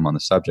education to come on the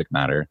subject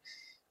matter.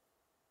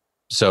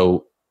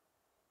 So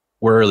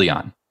we're early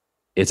on.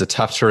 It's a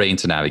tough terrain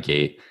to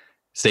navigate.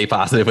 Stay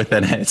positive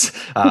within it.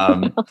 I'll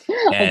do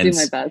my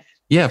best.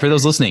 Yeah, for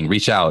those listening,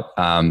 reach out.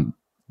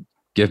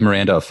 Give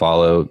Miranda a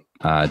follow. Do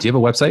you have a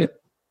website?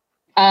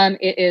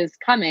 It is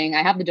coming.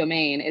 I have the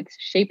domain. It's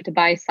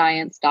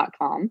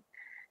shapedbyscience.com.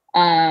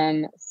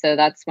 So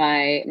that's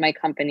my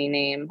company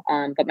name.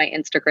 But my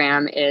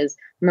Instagram is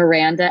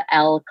Miranda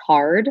L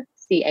Card,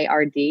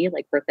 CARD,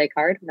 like birthday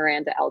card.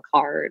 Miranda L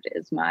Card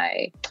is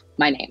my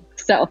name.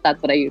 So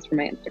that's what I use for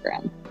my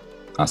Instagram.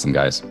 Awesome,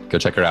 guys. Go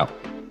check her out.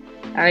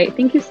 All right.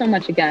 Thank you so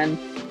much again.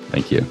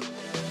 Thank you.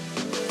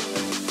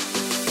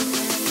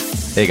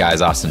 Hey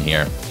guys, Austin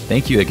here.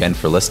 Thank you again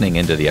for listening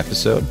into the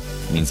episode.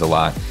 It means a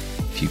lot.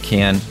 If you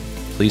can,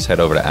 please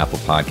head over to Apple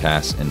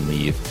Podcasts and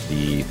leave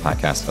the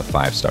podcast a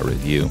 5-star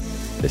review.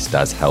 This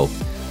does help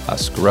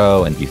us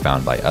grow and be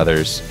found by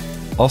others.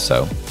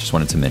 Also, just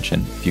wanted to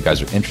mention, if you guys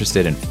are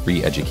interested in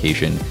free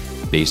education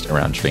based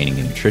around training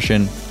and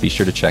nutrition, be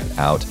sure to check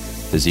out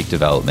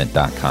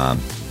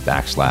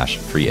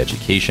physiquedevelopment.com/free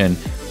education,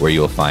 where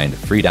you will find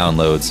free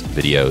downloads,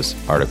 videos,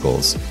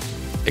 articles,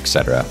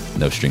 etc.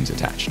 No strings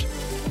attached.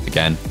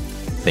 Again,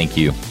 thank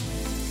you.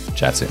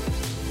 Chat soon.